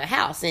another part of the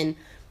house. And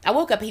I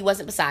woke up, he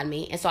wasn't beside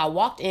me, and so I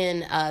walked in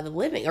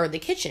the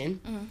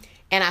kitchen,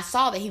 and I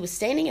saw that he was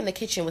standing in the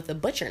kitchen with a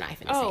butcher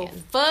knife in his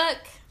hand. Fuck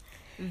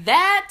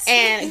that.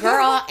 And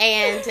girl,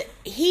 and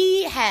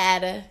he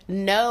had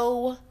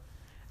no,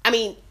 I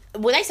mean,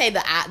 when they say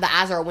the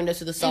eyes are a window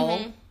to the soul,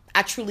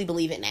 I truly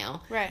believe it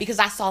now. Right. Because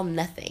I saw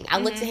nothing. I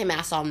looked at him and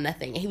I saw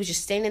nothing. And he was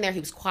just standing there. He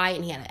was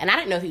quiet, and and I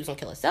didn't know if he was going to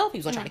kill himself. He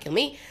was going to try to kill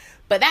me.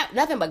 But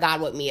nothing but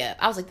God woke me up.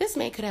 I was like, this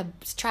man could have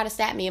tried to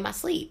stab me in my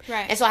sleep.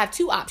 Right. And so I have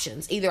two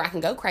options. Either I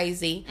can go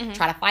crazy,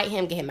 try to fight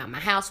him, get him out of my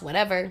house,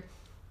 whatever.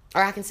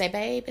 Or I can say,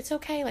 babe, it's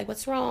okay. Like,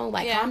 what's wrong?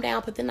 Like, calm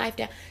down, put the knife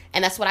down.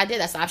 And that's what I did.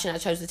 That's the option I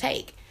chose to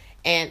take.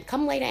 And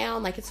come lay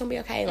down. Like, it's going to be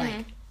okay.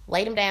 Like,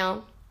 laid him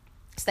down.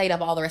 Stayed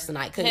up all the rest of the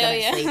night. Couldn't go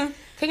back to sleep.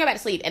 Couldn't go back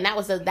to sleep. And that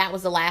was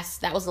the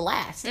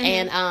last.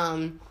 And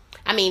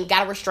I mean,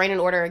 got a restraining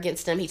order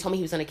against him. He told me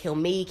he was going to kill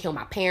me, kill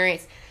my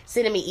parents,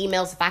 sending me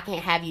emails, if I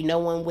can't have you, no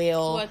one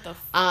will. What the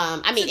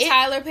I mean, it's a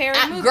Tyler Perry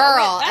movie.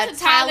 Girl,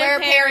 that's a Tyler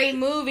Perry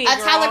movie. A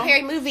Tyler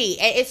Perry movie.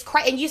 It's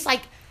crazy. And you just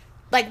like,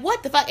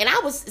 what the fuck? And I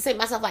was saying to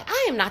myself, like,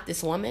 I am not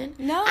this woman.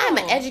 No. I'm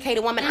an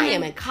educated woman. I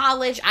am in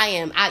college.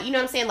 you know what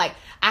I'm saying? Like,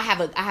 I have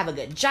a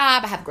good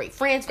job. I have great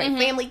friends, great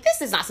family.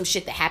 This is not some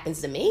shit that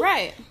happens to me.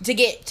 Right. To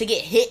get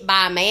hit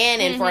by a man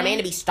and for a man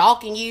to be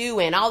stalking you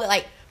and all that.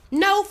 Like,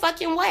 no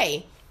fucking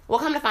way. Well,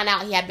 come to find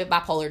out, he had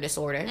bipolar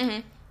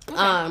disorder.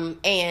 Okay.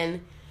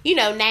 And, you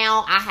know,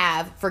 now I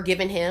have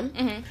forgiven him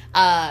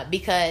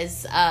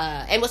because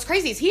and what's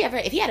crazy is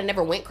if he had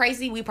never went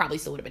crazy, we probably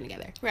still would have been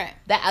together. Right.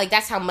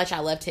 That's how much I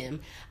loved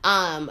him.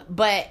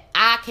 But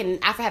I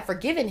have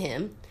forgiven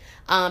him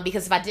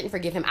because if I didn't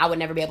forgive him, I would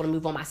never be able to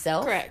move on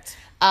myself. Correct.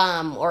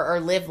 Or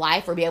live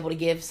life or be able to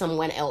give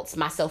someone else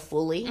myself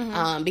fully.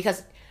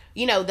 Because,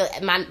 you know,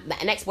 my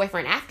next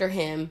boyfriend after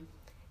him,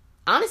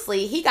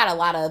 honestly, he got a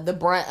lot of the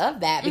brunt of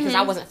that because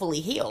I wasn't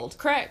fully healed.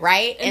 Correct.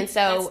 Right? And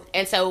so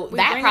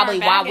that probably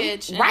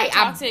why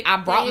I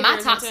brought my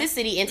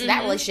toxicity into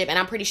that relationship, and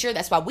I'm pretty sure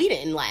that's why we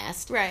didn't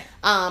last. Right.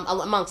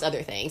 Amongst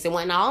other things. It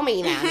wasn't all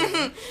me now. You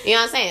know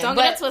what I'm saying? Don't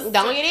get it twisted.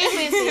 Don't get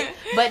it twisted.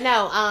 But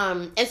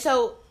no, and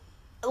so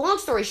long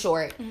story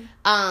short,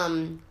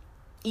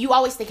 you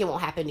always think it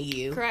won't happen to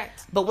you.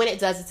 Correct. But when it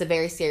does, it's a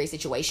very serious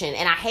situation.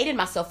 And I hated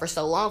myself for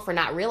so long for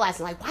not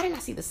realizing, like, why didn't I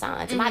see the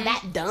signs? Am I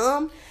that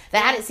dumb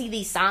that I didn't see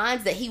these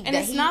signs that he... And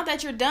it's not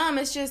that you're dumb.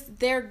 It's just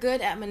they're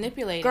good at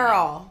manipulating.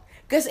 Girl.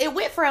 Because it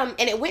went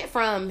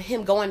from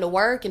him going to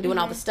work and doing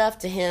all the stuff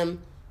to him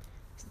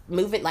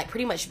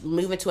pretty much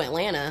moving to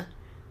Atlanta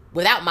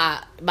without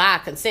my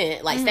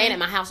consent, like staying at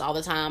my house all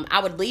the time.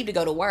 I would leave to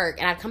go to work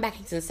and I'd come back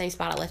into the same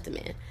spot I left him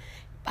in.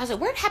 I was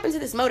like, what happened to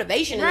this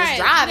motivation and this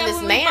drive and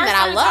this man that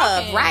I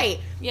love? Talking. Right.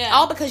 Yeah.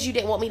 All because you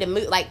didn't want me to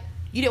move, like,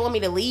 you didn't want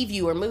me to leave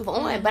you or move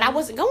on, but I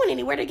wasn't going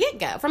anywhere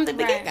from the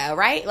get-go,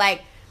 right?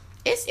 Like,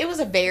 it was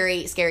a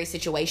very scary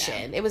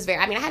situation. Yeah. It was I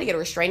had to get a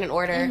restraining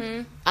order,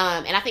 and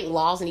I think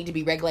laws need to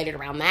be regulated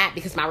around that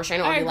because my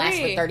restraining order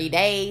lasts for 30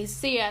 days.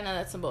 See, yeah, no,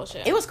 that's some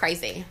bullshit. It was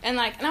crazy. And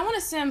I want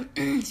to stem,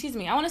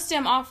 I want to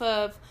stem off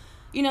of,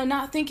 you know,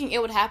 not thinking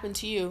it would happen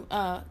to you,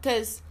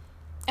 because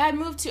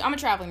I'm a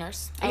traveling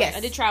nurse. I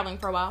did traveling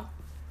for a while.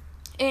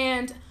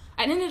 And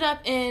I ended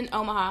up in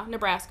Omaha,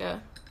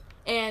 Nebraska.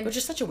 Which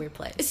is such a weird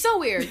place. It's so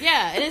weird,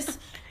 yeah.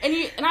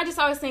 And I just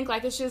always think,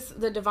 like, it's just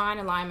the divine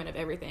alignment of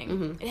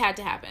everything. It had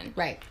to happen.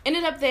 Right.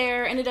 Ended up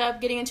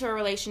getting into a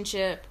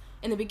relationship.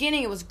 In the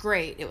beginning, it was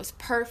great. It was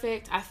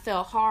perfect. I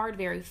fell hard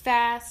very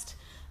fast.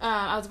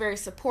 I was very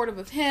supportive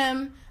of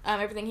him,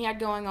 everything he had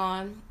going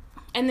on.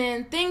 And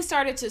then things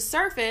started to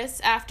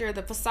surface after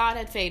the facade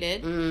had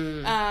faded,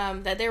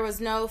 that there was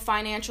no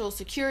financial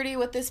security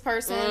with this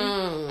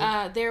person.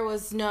 There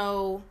was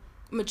no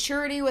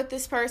maturity with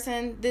this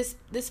person.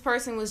 This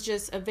person was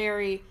just a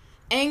very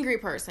angry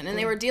person, and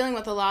they were dealing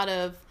with a lot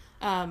of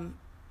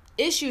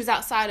issues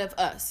outside of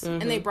us,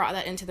 and they brought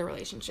that into the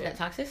relationship.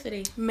 That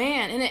toxicity.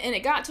 Man, and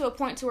it got to a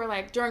point to where,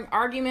 like, during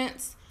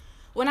arguments,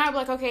 when I was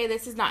like, okay,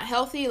 this is not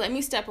healthy, let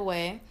me step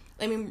away,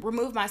 let me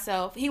remove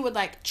myself, he would,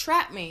 like,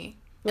 trap me.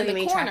 In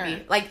the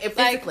corner. Like,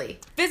 physically?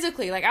 Like,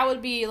 physically. Like, I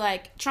would be,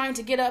 like, trying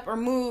to get up or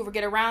move or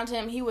get around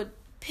him. He would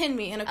pin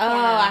me in a corner.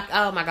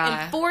 Oh, my God.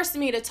 And force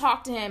me to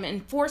talk to him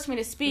and force me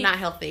to speak. Not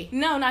healthy.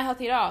 No, not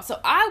healthy at all. So,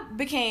 I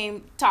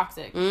became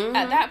toxic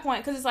at that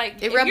point. Because it's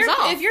like, it rubs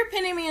off. If you're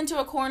pinning me into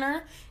a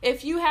corner,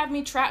 if you have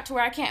me trapped to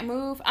where I can't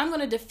move, I'm going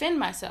to defend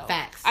myself.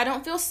 Facts. I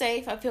don't feel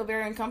safe. I feel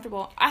very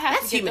uncomfortable.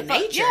 That's to get human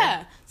nature.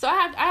 Yeah. So,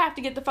 I have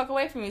to get the fuck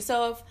away from you.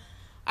 So, if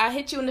I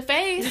hit you in the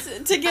face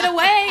to get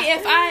away,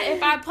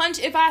 if I punch,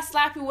 if I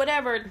slap you,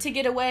 whatever, to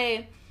get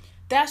away,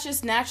 that's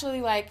just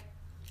naturally, like...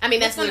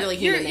 that's literally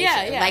human nature.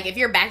 Yeah. Like, if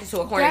you're backed into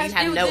a corner, you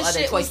have no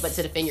other choice but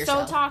to defend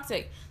yourself. So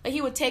toxic. Like,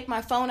 he would take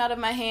my phone out of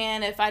my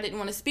hand if I didn't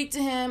want to speak to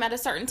him at a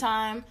certain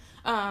time.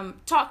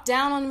 Talk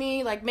down on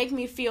me, like, make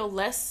me feel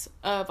less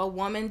of a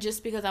woman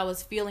just because I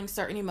was feeling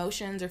certain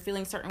emotions or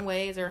feeling certain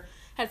ways or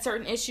had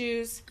certain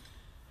issues.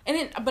 And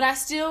then, but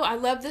I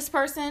love this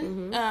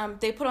person.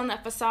 They put on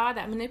that facade,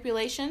 that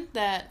manipulation,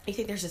 that... You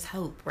think there's just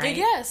hope, right?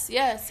 Yes.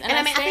 And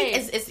I mean, I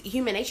think it's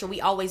human nature.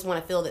 We always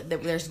want to feel that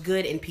there's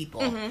good in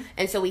people.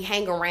 And so we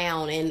hang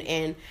around,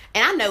 and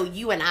I know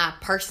you and I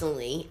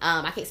personally,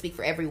 I can't speak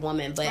for every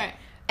woman, but... Right.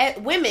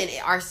 Women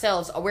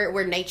ourselves,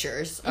 we're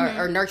natures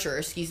or nurturers.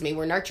 Excuse me,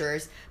 we're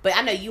nurturers. But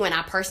I know you and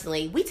I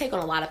personally, we take on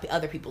a lot of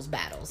other people's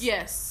battles.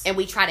 Yes, and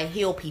we try to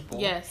heal people.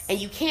 Yes, and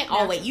you can't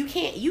always, you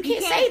can't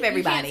save everybody.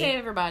 You can't save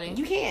everybody.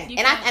 You can't.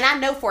 I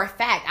know for a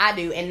fact I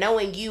do. And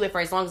knowing you, and for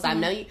as long as I've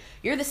known you,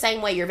 you're the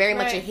same way. You're very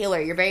much a healer.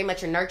 You're very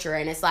much a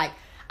nurturer. And it's like,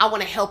 I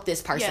want to help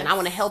this person. I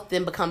want to help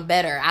them become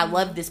better. I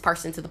love this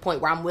person to the point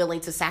where I'm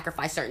willing to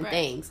sacrifice certain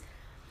things.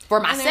 For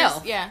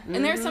myself.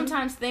 And there's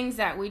sometimes things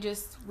that we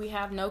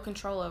have no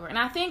control over. And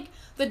I think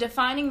the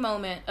defining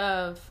moment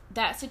of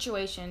that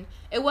situation,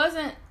 it was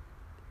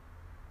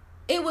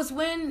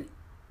when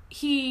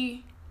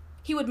he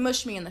would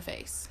mush me in the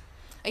face.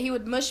 He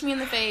would mush me in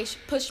the face,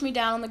 push me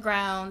down on the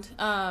ground.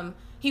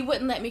 He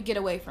wouldn't let me get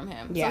away from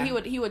him. So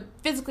he would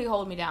physically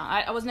hold me down.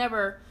 I was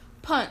never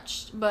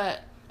punched,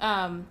 but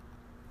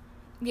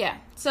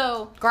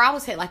so... Girl, I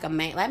was hit like a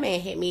man. That man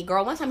hit me.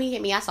 Girl, one time he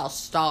hit me, I saw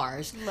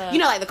stars. Look, you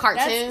know, like the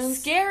cartoons? That's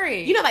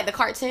scary. You know, like the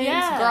cartoons?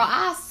 Yeah. Girl,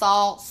 I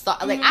saw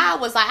stars. Like, I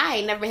was like, I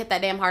ain't never been hit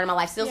that damn hard in my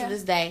life. Still to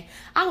this day.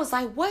 I was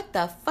like, what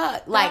the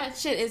fuck? Like, that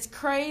shit is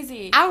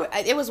crazy.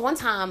 It was one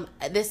time,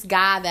 this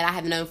guy that I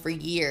have known for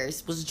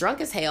years was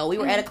drunk as hell. We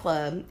were at a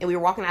club, and we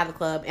were walking out of the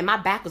club, and my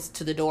back was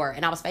to the door,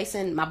 and I was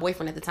facing my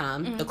boyfriend at the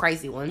time, the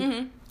crazy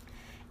one.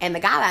 And the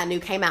guy that I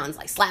knew came out and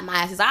like slapped my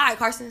ass. He's like, all right,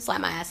 Carson,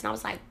 slap my ass. And I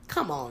was like,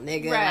 come on,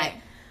 nigga. Right. Like,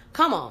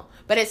 come on.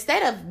 But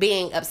instead of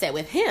being upset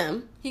with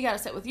him, he got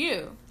upset with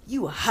you.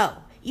 You a hoe.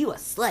 You a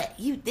slut.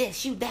 You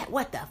this, you that.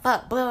 What the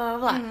fuck? Blah,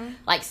 blah, blah.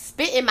 Like,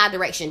 spit in my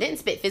direction. Didn't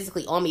spit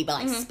physically on me, but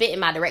like spit in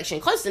my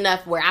direction. Close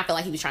enough where I feel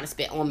like he was trying to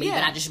spit on me,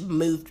 but I just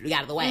moved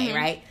out of the way,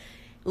 right?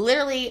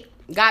 Literally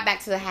got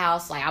back to the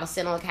house. Like, I was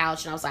sitting on the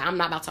couch and I was like, I'm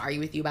not about to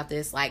argue with you about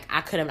this. Like,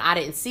 I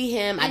didn't see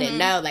him. I didn't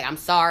know. Like, I'm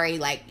sorry.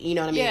 Like, you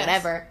know what I mean?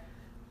 Whatever.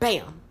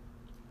 Bam.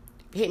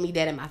 Hit me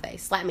dead in my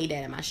face. Slapped me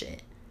dead in my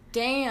shit.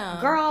 Damn.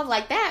 Girl,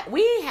 like that,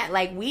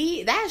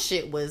 that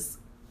shit was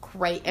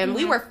great. And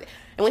and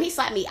when he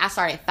slapped me, I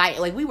started fighting.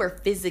 Like, we were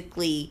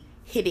physically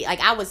hitting. Like,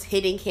 I was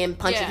hitting him,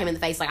 punching him in the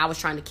face. Like, I was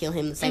trying to kill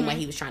him the same way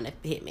he was trying to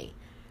hit me.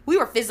 We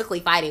were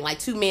physically fighting, like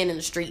two men in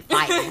the street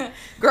fighting.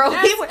 Girl,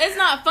 it's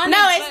not funny.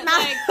 No, it's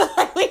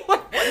not. Like,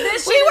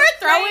 we were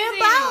throwing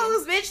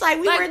bows, bitch.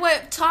 Like,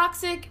 what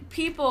toxic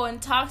people and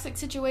toxic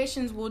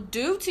situations will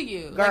do to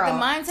you. Girl,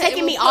 like, the mindset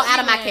taking me all out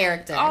of my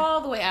character.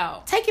 All the way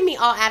out. Taking me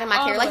all out of my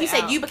character. Like you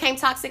said, you became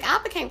toxic.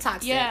 I became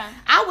toxic. Yeah.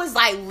 I was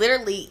like,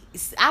 literally,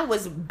 I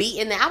was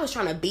beating that. I was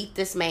trying to beat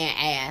this man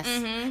ass.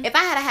 If I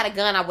had a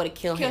gun, I would have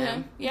killed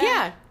him.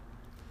 Yeah.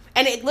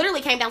 And it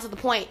literally came down to the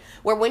point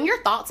where when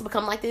your thoughts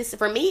become like this,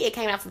 for me, it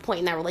came down to the point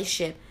in that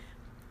relationship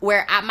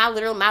where my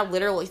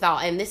literal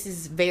thought, and this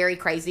is very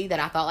crazy that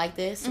I thought like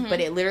this, but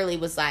it literally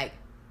was like,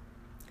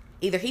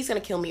 either he's going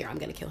to kill me or I'm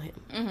going to kill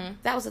him.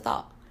 That was the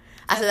thought.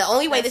 I said, the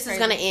only way this is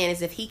going to end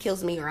is if he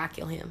kills me or I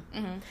kill him.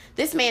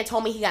 This man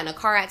told me he got in a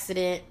car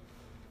accident.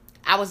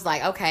 I was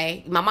like,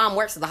 okay. My mom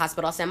works at the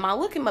hospital. I said, Mom,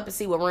 look him up and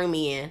see what room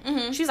he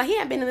in. She was like, he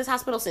hadn't been in this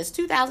hospital since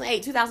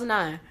 2008,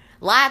 2009.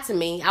 Lied to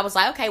me. I was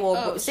like, okay,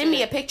 well, send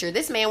me a picture.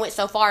 This man went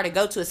so far to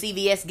go to a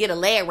CVS, get a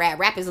leg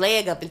wrap his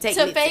leg up, and take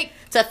to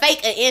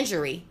fake an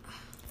injury,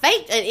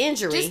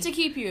 just to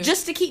keep you,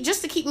 just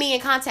to keep me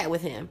in contact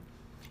with him.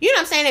 You know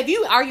what I'm saying? If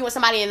you argue with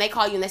somebody and they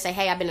call you and they say,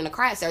 hey, I've been in a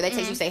car accident, or they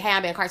text you, say, hey,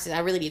 I've been in a car accident,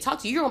 I really need to talk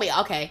to you. You're gonna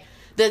be okay.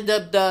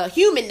 The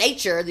human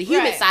nature, the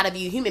human side of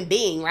you, human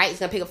being, right? Is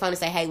gonna pick up the phone and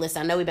say, hey,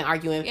 listen, I know we've been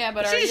arguing,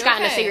 but you just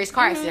got in a serious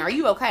car accident. Are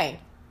you okay?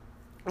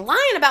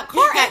 Lying about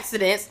car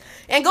accidents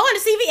and going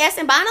to CVS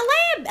and buying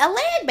a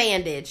leg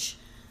bandage.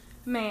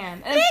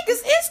 Man, niggas,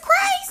 it's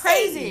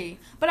crazy.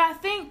 But I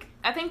think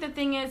the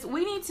thing is,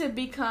 we need to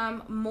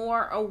become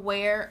more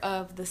aware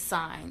of the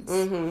signs,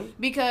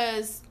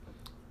 because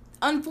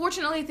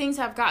unfortunately things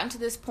have gotten to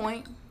this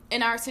point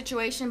in our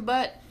situation,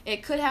 but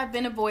it could have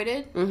been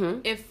avoided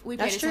if we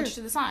paid attention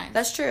to the signs.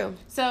 That's true.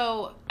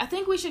 So I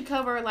think we should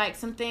cover like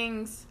some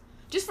things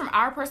just from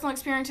our personal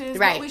experiences,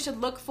 what we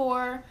should look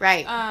for.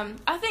 Right.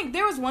 I think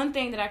there was one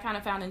thing that I kind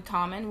of found in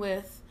common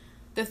with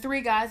the three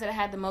guys that I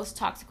had the most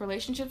toxic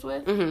relationships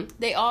with.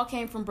 They all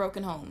came from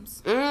broken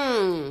homes.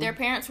 Their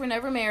parents were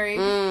never married.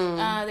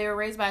 They were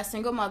raised by a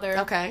single mother.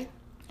 Okay.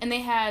 And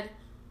they had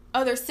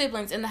other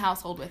siblings in the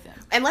household with them.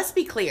 And let's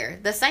be clear,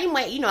 the same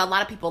way, you know, a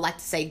lot of people like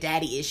to say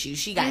daddy issues.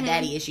 She got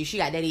daddy issues. She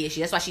got daddy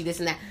issues. That's why she this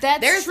and that.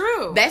 That's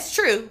true. That's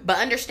true. But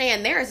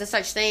understand, there is a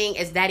such thing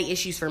as daddy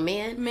issues for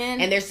men.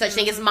 And there's such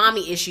thing as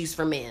mommy issues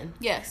for men.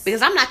 Yes.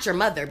 Because I'm not your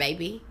mother,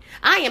 baby.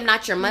 I am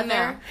not your mother.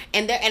 No.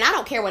 And I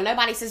don't care what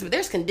nobody says, but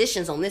there's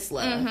conditions on this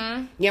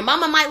love. Your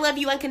mama might love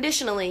you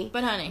unconditionally.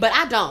 But honey. But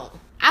I don't.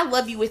 I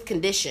love you with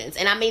conditions.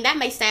 And I mean, that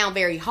may sound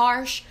very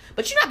harsh,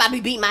 but you're not about to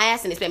be beating my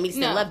ass and expect me to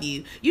still love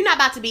you. You're not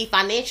about to be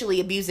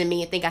financially abusing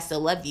me and think I still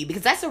love you,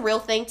 because that's a real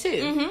thing too.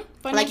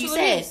 Mm-hmm. Like you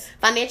said,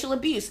 financial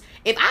abuse.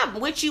 If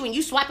I'm with you and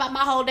you swipe out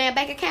my whole damn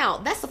bank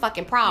account, that's a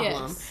fucking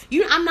problem.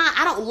 Yes.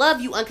 I don't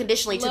love you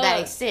unconditionally to that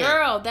extent.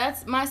 Girl,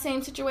 that's my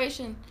same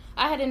situation.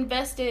 I had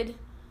invested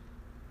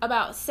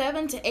about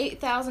 $7,000 to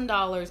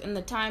 $8,000 in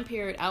the time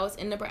period I was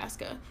in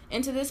Nebraska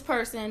into this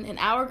person, in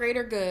our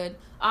greater good.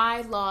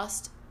 I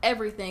lost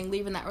everything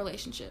leaving that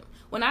relationship.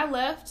 When I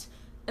left,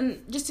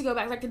 and just to go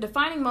back, like the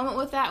defining moment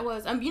with that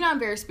was, I'm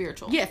very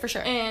spiritual. Yeah, for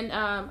sure. And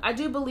I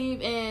do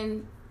believe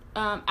in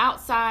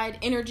outside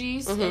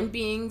energies and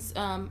beings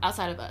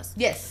outside of us.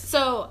 Yes.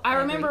 So I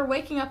remember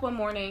waking up one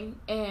morning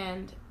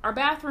and our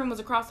bathroom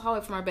was across the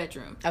hallway from our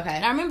bedroom. Okay.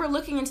 And I remember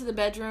looking into the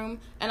bedroom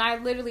and I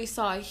literally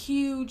saw a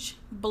huge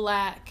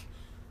black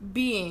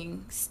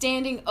being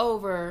standing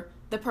over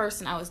the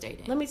person I was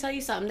dating. Let me tell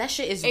you something. That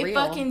shit is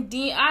real.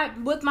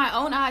 With my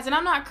own eyes, and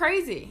I'm not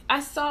crazy.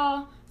 I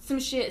saw some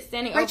shit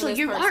standing over this person.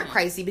 Rachel, you aren't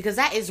crazy, because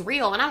that is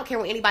real, and I don't care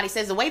what anybody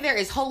says. The way there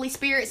is Holy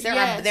Spirits, there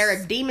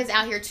are demons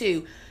out here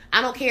too.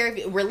 I don't care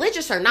if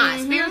religious or not,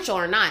 spiritual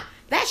or not.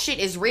 That shit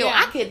is real.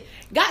 Yeah. I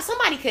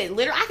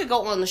could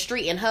go on the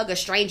street and hug a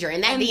stranger,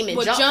 and that demon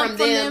jump from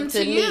them to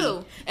me.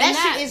 You.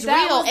 That shit is real.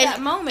 Was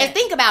that moment. And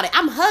think about it.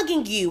 I'm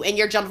hugging you, and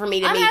you're jumping from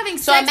me to me.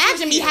 So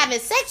imagine me having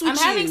sex with you. I'm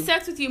having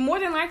sex with you. More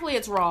than likely,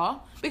 it's raw,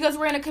 because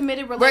we're in a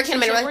committed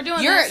relationship. We're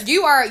doing this.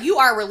 You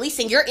are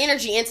releasing your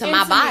energy into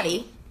my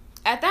body. Me.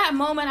 At that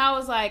moment, I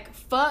was like,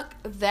 "Fuck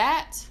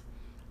that."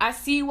 I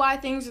see why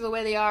things are the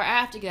way they are. I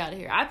have to get out of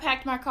here. I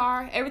packed my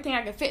car, everything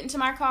I could fit into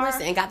my car.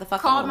 Listen, and got the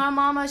fuck Called home. my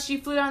mama. She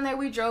flew down there.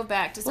 We drove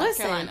back to South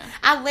Carolina.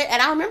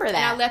 And I remember that.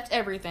 And I left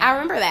everything. I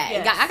remember that.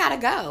 Yes. I gotta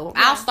go.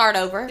 Yeah. I'll start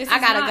over. I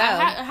gotta go.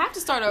 I have to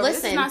start over.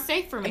 Listen, this is not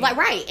safe for me. Like,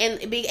 right,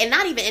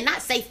 and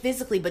not safe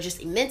physically, but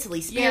just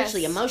mentally,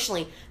 spiritually,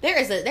 emotionally. There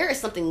is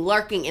something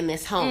lurking in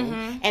this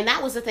home, and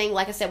that was the thing.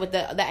 Like I said, with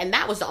and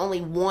that was the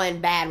only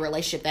one bad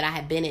relationship that I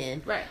had been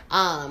in.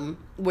 Right.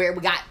 Where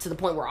we got to the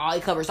point where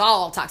it covers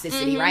all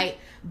toxicity, right?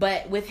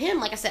 But with him,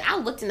 like I said, I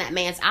looked in that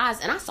man's eyes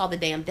and I saw the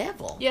damn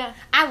devil. Yeah.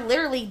 I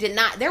literally did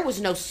not, there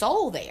was no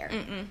soul there.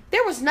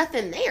 There was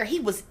nothing there. He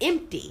was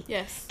empty.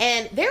 Yes.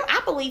 And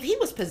I believe he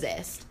was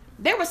possessed.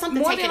 There was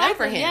something taken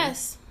over him.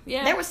 Yes.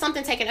 Yeah. There was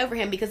something taken over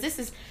him, because this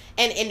is,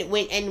 and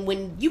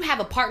when you have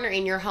a partner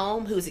in your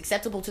home who is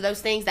acceptable to those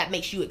things, that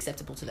makes you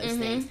acceptable to those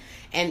things.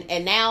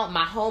 And now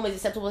my home is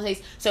acceptable to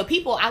things. So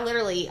people, I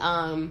literally,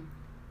 a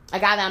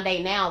guy that I'm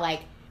dating now,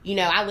 like, you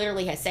know, I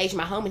literally had Sage in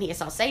my home, and he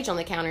saw Sage on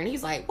the counter, and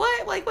he's like,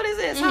 "What? Like, what is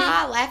this?"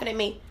 Laughing at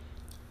me.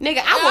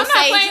 Nigga, I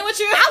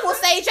will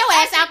sage your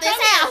ass out this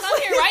house.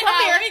 Come here right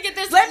now. Let me get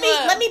this.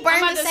 Let me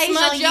burn the sage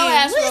on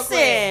you.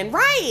 Listen,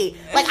 right?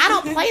 Like, I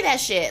don't play that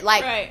shit.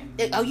 Like,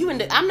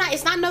 I'm not.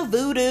 It's not no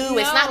voodoo.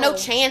 It's not no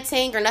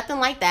chanting or nothing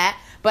like that.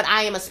 But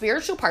I am a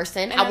spiritual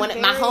person.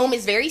 My home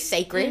is very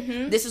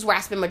sacred. This is where I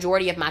spend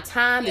majority of my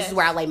time. This is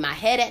where I lay my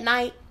head at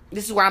night.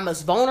 This is where I'm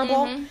most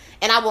vulnerable,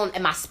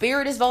 and my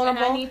spirit is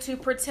vulnerable. And I need to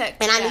protect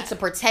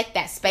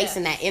that space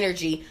and that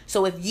energy.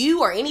 So if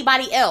you or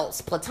anybody else,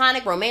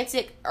 platonic,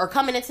 romantic, are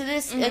coming into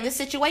this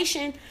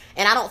situation,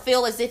 and I don't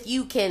feel as if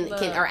you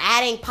are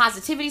adding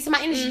positivity to my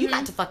energy, you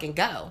got to fucking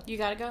go. You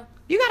gotta go.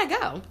 You gotta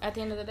go. At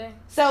the end of the day.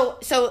 So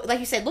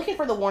like you said, looking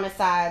for the warning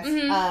signs,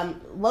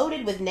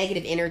 loaded with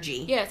negative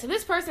energy. Yeah. So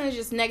this person is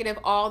just negative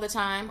all the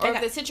time, or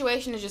if the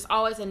situation is just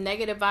always a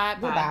negative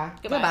vibe.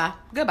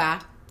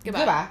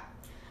 Goodbye.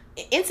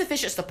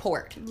 Insufficient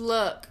support.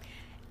 Look,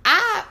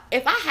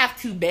 if I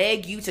have to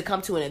beg you to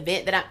come to an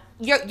event that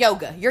you're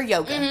yoga.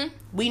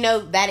 We know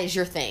that is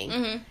your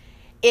thing.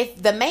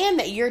 If the man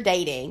that you're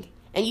dating,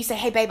 and you say,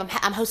 "Hey babe,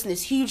 I'm hosting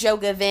this huge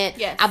yoga event.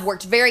 Yes. I've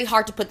worked very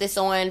hard to put this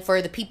on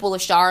for the people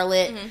of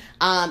Charlotte, and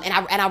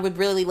I would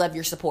really love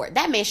your support."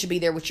 That man should be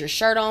there with your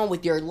shirt on,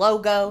 with your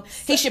logo.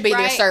 He should be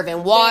there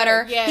serving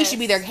water. Yes. He should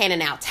be there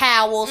handing out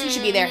towels. He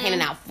should be there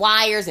handing out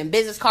flyers and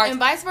business cards, and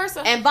vice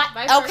versa. And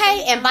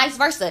vice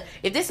versa.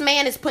 If this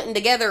man is putting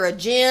together a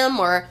gym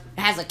or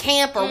has a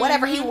camp or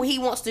whatever he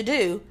wants to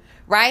do,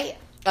 right?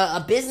 A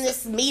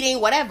business meeting,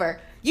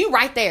 whatever. You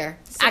right there.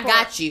 Support.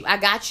 I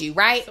got you,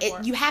 right?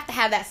 You have to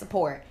have that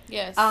support.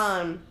 Yes.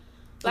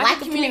 Lack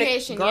of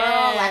communication. Girl,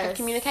 yes. Lack of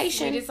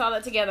communication. We just saw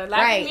that together.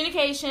 Lack of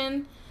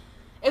communication.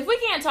 If we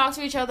can't talk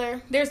to each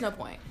other, there's no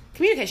point.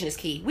 Communication is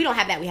key. We don't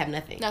have that, we have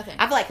nothing. Nothing.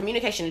 I feel like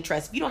communication and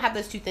trust, if you don't have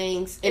those two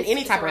things in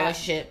any type of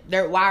relationship,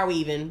 why are we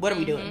even? What are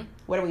we doing?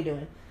 What are we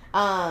doing?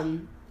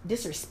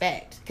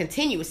 Disrespect.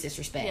 Continuous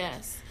disrespect.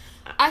 Yes.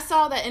 I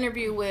saw that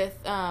interview with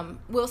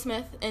Will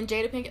Smith and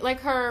Jada Pinkett,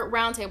 like her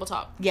roundtable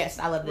talk. Yes,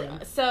 I love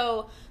them.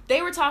 So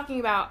they were talking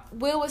about,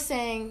 Will was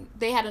saying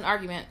they had an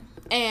argument,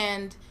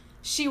 and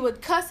she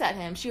would cuss at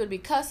him. She would be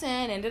cussing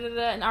and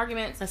and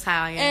arguments. That's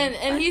how I am.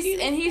 And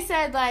he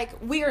said, like,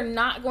 we are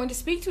not going to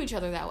speak to each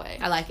other that way.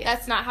 I like it.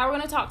 That's not how we're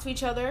going to talk to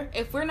each other.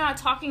 If we're not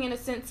talking in a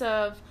sense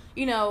of,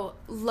 you know,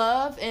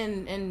 love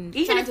and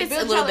even if it's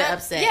a little bit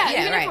upset.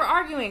 Yeah, even if we're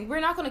arguing, we're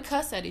not going to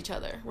cuss at each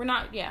other. We're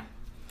not.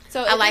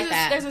 So I like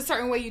that. There's a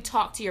certain way you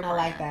talk to your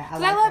partner. I like that.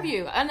 Because I love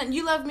you, and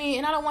you love me,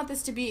 and I don't want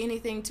this to be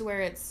anything to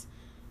where it's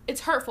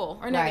hurtful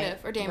or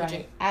negative or damaging.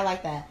 Right. I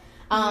like that.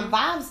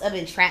 Vibes of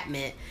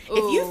entrapment. Ooh.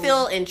 If you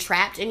feel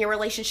entrapped in your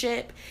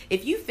relationship,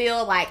 if you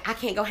feel like I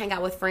can't go hang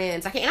out with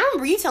friends, I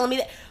remember you telling me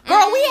that,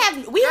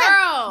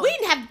 girl,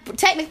 we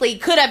technically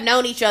could have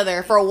known each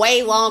other for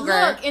way longer.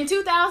 Look, in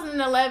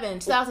 2011,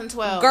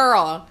 2012,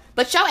 girl,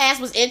 but your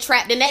ass was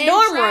entrapped in that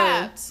dorm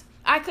room.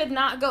 I could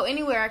not go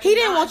anywhere. He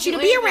didn't want you to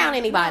be around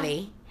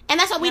anybody. No. And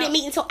that's why we didn't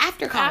meet until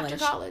after college.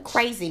 After college.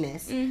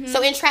 Craziness. Mm-hmm.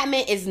 So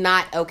entrapment is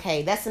not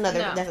okay. That's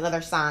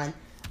another sign.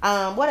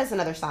 What is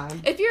another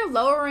sign? If you're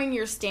lowering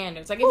your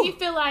standards, like if you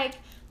feel like,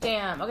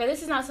 damn, okay,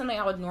 this is not something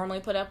I would normally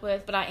put up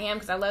with, but I am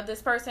because I love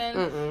this person.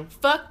 Mm-mm.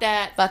 Fuck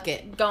that. Fuck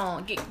it. Go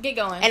on, get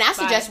going. And I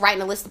suggest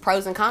writing a list of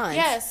pros and cons.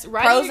 Yes,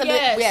 write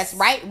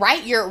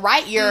your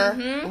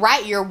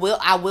will.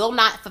 I will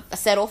not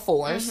settle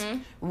fors.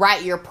 Mm-hmm.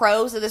 Write your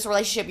pros of this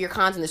relationship, your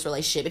cons in this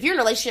relationship. If you're in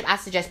a relationship, I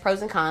suggest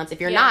pros and cons.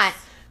 If you're not,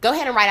 go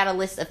ahead and write out a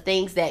list of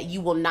things that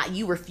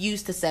you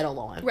refuse to settle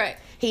on. Right.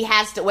 He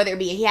has to, whether it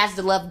be, he has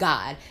to love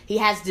God. He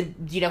has to,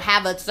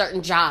 have a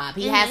certain job.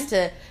 He has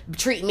to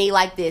treat me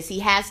like this.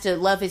 He has to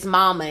love his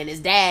mama and his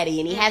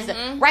daddy. And he has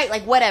to, right,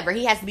 like whatever.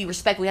 He has to be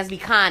respectful. He has to be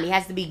kind. He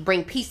has to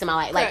bring peace to my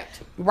life. Like,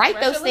 write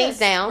those things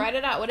down. Write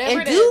it out, whatever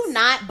and do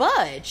not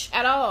budge.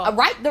 At all.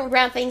 Write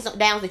the things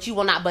down that you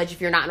will not budge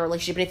if you're not in a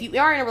relationship. And if you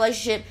are in a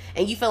relationship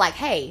and you feel like,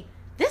 hey,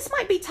 this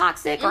might be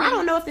toxic, or I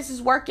don't know if this is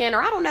working,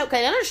 or I don't know. Because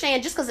I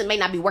understand, just because it may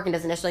not be working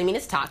doesn't necessarily mean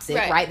it's toxic,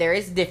 right? There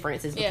is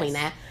differences between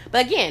that.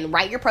 But again,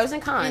 write your pros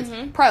and cons.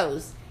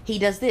 Pros, he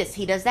does this,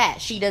 he does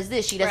that. She does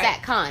this, she does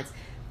that. Cons,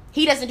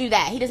 he doesn't do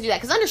that, he doesn't do that.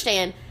 Because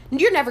understand,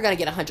 you're never going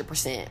to get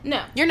 100%.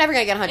 No. You're never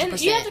going to get 100%. And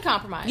you have to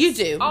compromise. You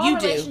do. All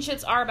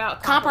relationships are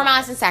about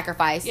compromise and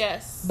sacrifice.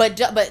 Yes. But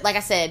like I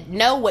said,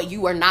 know what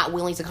you are not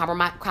willing to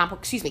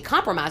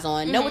compromise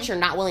on. Know what you're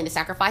not willing to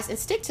sacrifice and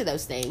stick to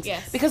those things.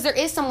 Yes. Because there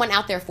is someone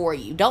out there for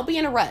you. Don't be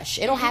in a rush.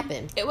 It'll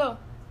happen. It will.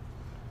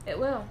 It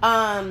will.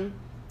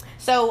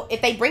 So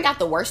if they bring out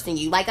the worst in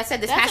you, like I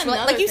said, this past,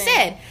 like you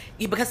said,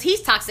 because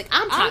he's toxic,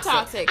 I'm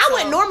toxic. I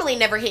would normally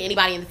never hit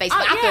anybody in the face,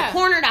 but I feel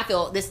cornered. I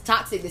feel this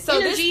toxic, this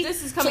energy.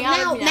 This is coming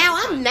out. Now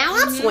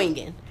I'm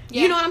swinging.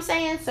 Yeah. You know what I'm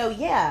saying? So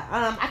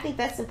yeah, I think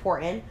that's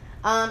important.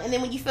 And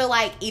then when you feel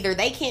like either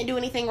they can't do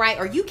anything right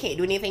or you can't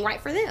do anything right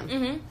for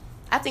them.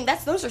 I think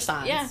those are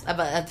signs of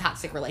a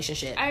toxic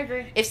relationship. I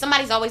agree. If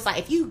somebody's always like,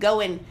 if you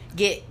go and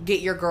get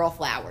your girl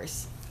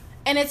flowers.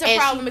 And it's a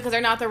problem because they're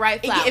not the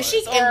right flowers. If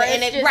she's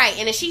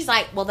and if she's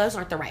like, well, those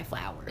aren't the right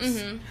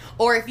flowers.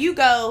 Or if you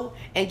go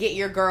and get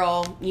your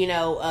girl,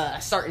 a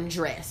certain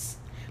dress,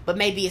 but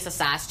maybe it's a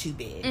size too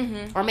big,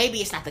 or maybe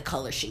it's not the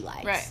color she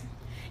likes. Right.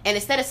 And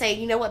instead of saying,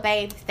 you know what,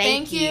 babe,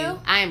 thank you.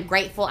 I am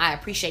grateful. I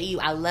appreciate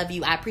you. I love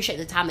you. I appreciate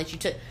the time that you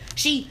took.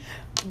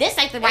 This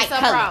ain't the right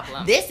color.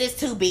 Problem. This is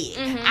too big.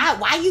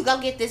 Why you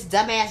go get this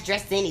dumbass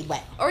dress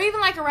anyway? Or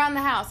even like around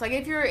the house, like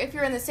if you're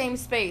in the same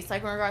space,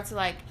 like in regards to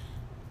like.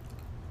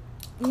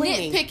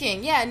 Cleaning.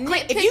 Nitpicking,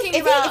 nitpicking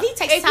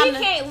if he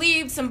can't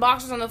leave some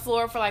boxes on the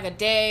floor for like a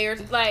day or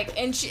like,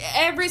 and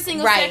every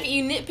single second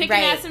you nitpicking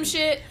at some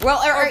shit, or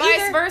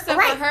vice versa for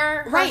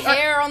her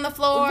hair on the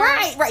floor,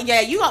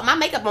 yeah, my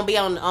makeup gonna be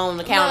on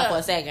the counter for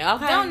a second,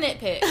 okay? Don't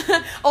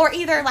nitpick. Or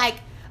either like,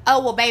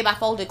 oh well, babe, I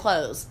folded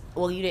clothes.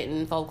 Well, you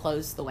didn't fold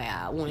clothes the way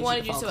I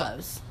wanted you to fold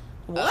clothes.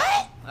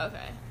 What?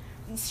 Okay.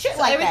 Shit, so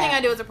like everything that.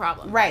 I do is a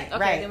problem. Right.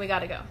 Okay, then we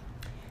gotta go.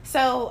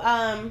 So,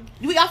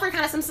 we offer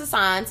kind of some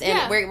signs,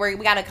 and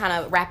we got to kind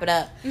of wrap it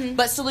up.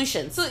 But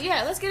solutions. So,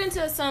 let's get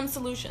into some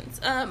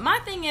solutions. My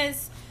thing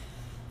is,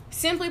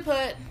 simply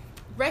put,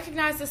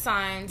 recognize the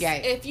signs.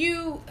 Right. If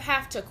you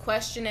have to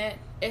question it,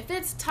 if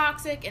it's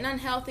toxic and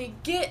unhealthy,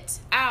 get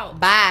out.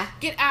 Bye.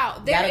 Get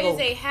out. There is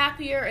a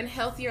happier and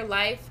healthier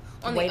life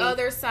on the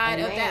other side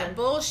of that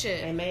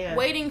bullshit. Amen.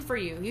 Waiting for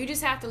you. You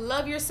just have to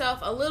love yourself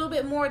a little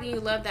bit more than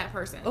you love that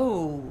person.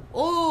 Ooh.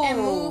 And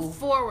move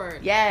forward.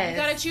 Yes. You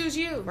gotta choose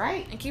you.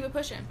 Right. And keep it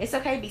pushing. It's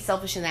okay to be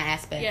selfish in that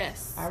aspect.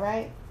 Yes. All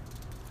right.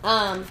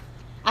 I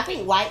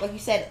think like you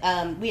said,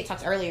 we had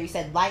talked earlier, you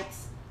said like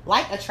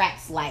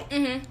attracts like.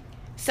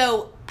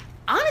 So,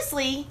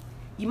 honestly,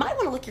 you might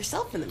want to look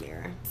yourself in the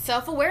mirror.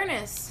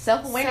 Self-awareness.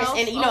 And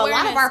a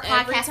lot of our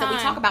podcasts that we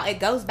talk about, it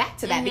goes back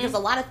to that because a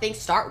lot of things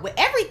start with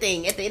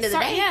everything at the end of the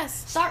day.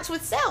 Starts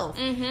with self.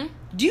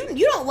 You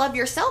don't love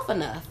yourself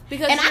enough.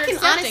 Because and I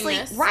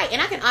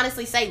can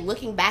honestly say,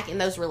 looking back in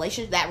those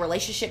that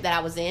relationship that I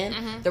was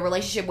in, the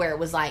relationship where it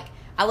was like,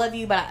 I love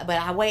you, but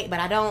I wait,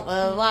 but I don't,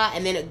 blah, blah,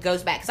 and then it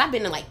goes back. Because I've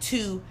been in like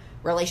 2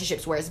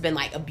 relationships where it's been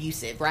like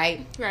abusive,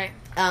 right? Right.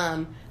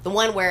 The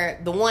one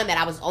that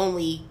I was the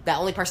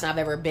only person I've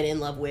ever been in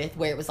love with,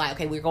 where it was like,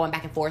 okay, we're going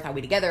back and forth. Are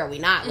we together? Are we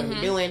not? What are we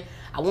doing?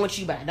 I want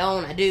you, but I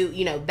don't. I do.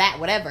 That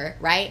whatever,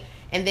 right?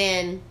 And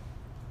then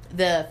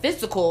the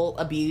physical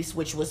abuse,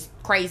 which was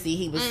crazy.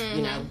 He was,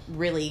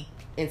 really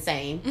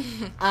insane.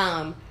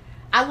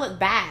 I look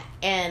back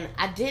and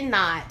I did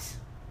not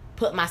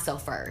put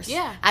myself first.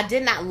 Yeah. I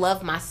did not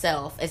love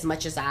myself as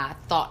much as I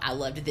thought I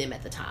loved them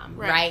at the time.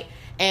 Right?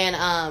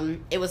 And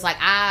it was like,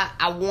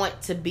 I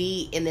want to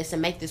be in this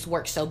and make this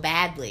work so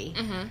badly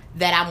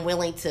that I'm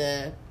willing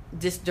to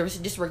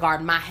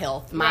disregard my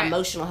health, my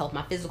emotional health,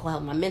 my physical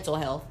health, my mental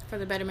health for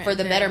the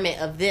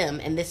betterment of them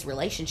in this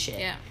relationship.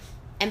 Yeah.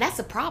 And that's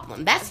a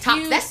problem. That's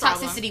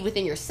toxicity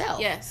within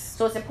yourself. Yes.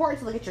 So it's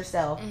important to look at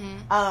yourself.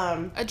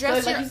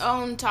 Address your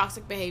own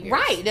toxic behavior.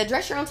 Right.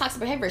 Address your own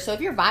toxic behavior. So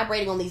if you're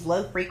vibrating on these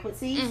low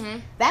frequencies,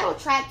 that'll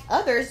attract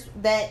others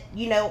that,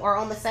 are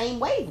on the same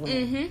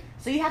wavelength.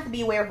 So you have to be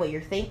aware of what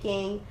you're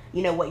thinking,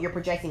 what you're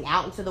projecting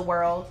out into the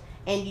world,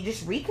 and you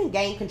just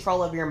regain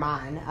control of your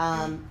mind,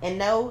 and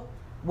know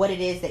what it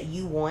is that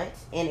you want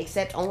and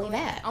accept only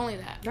that. Only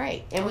that.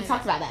 Right. And we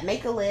talked about that.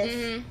 Make a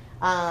list.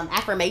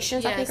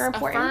 Affirmations, I think, are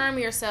important. Affirm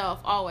yourself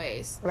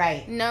always.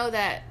 Right. Know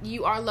that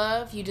you are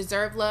loved, you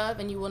deserve love,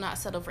 and you will not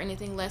settle for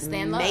anything less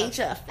than love.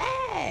 Major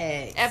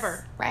facts.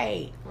 Ever.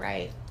 Right.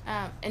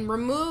 And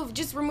remove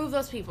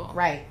those people.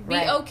 Right. Be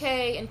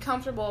okay and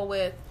comfortable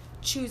with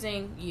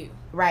choosing you.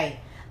 Right.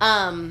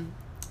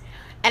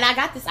 And I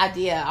got this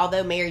idea,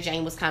 although Mary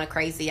Jane was kind of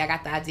crazy, I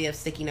got the idea of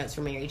sticky notes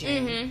from Mary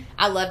Jane.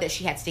 I love that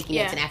she had sticky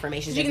notes and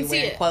affirmations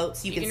everywhere and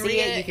quotes. You can see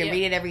it. You can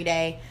read it every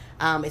day.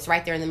 It's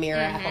right there in the mirror.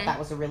 I thought that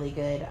was a really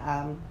good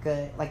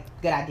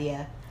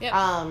idea. Yep.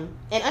 And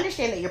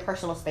understand that your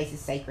personal space is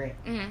sacred.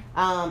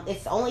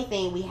 It's the only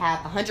thing we have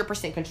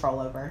 100% control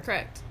over.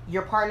 Correct.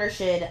 Your partner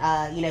should,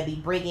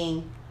 be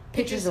bringing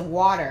pitchers of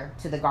water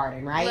to the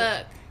garden, right?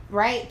 Look.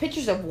 Right?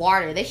 Pictures of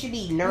water. They should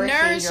be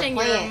nourishing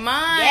your plant. Your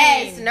mind.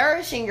 Yes,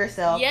 nourishing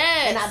yourself.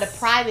 Yes. And not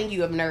depriving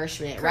you of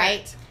nourishment, Correct.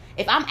 right?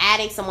 If I'm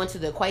adding someone to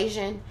the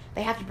equation,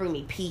 they have to bring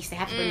me peace. They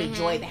have to bring me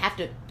joy. They have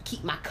to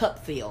keep my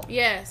cup full.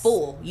 Yes.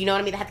 Full. You know what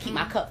I mean? They have to keep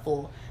my cup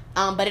full.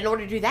 But in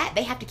order to do that,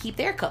 they have to keep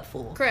their cup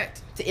full.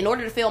 Correct. In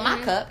order to fill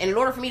my cup, and in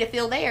order for me to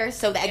fill theirs,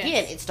 so that,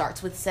 again, it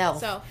starts with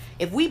self.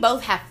 If we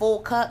both have full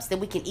cups, then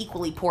we can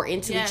equally pour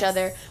into each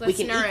other. We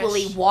can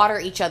equally water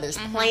each other's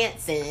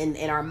plants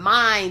and our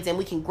minds, and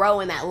we can grow,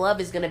 and that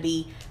love is going to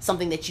be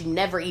something that you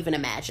never even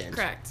imagined.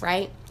 Correct.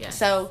 Right? Yes.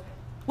 So,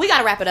 we got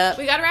to wrap it up.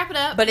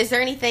 But is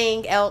there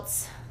anything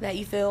else that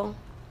you feel?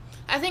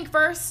 I think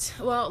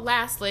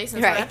lastly,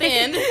 since we're at the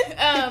end,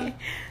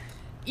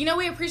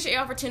 we appreciate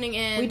y'all for tuning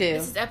in. We do.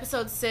 This is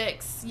episode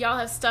 6. Y'all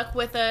have stuck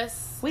with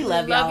us. We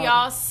love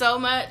y'all so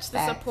much. The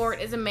Facts. support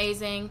is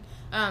amazing.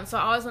 So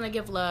I always want to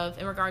give love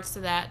in regards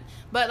to that.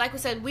 But like we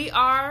said, we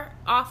are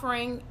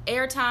offering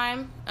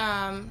airtime,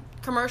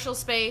 commercial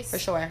space. For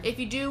sure. If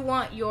you do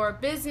want your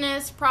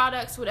business,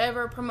 products,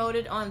 whatever,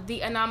 promoted on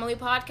the Anomaly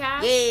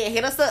Podcast. Yeah,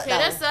 hit us up.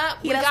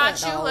 We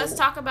got you. Let's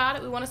talk about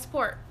it. We want to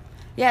support.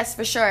 Yes,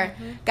 for sure.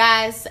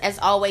 Guys, as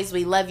always,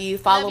 we love you.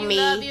 Follow me.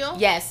 Love you.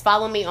 Yes,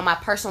 follow me on my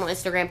personal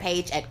Instagram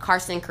page at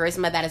Carson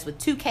Charisma. That is with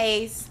 2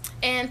 Ks.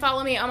 And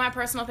follow me on my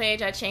personal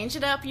page. I changed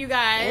it up, you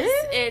guys.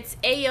 It's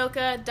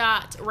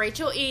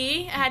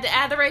ayoka.rachel.e. I had to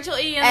add the Rachel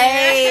E in there.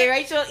 Hey,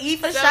 Rachel E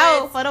for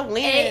sure, for the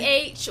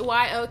win.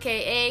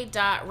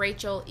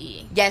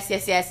 AHYOKA.rachel.e.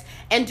 Yes.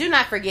 And do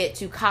not forget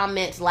to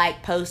comment,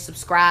 like, post,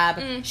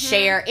 subscribe,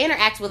 share,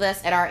 interact with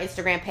us at our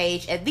Instagram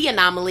page at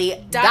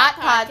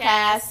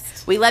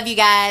theanomaly.podcast. We love you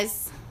guys.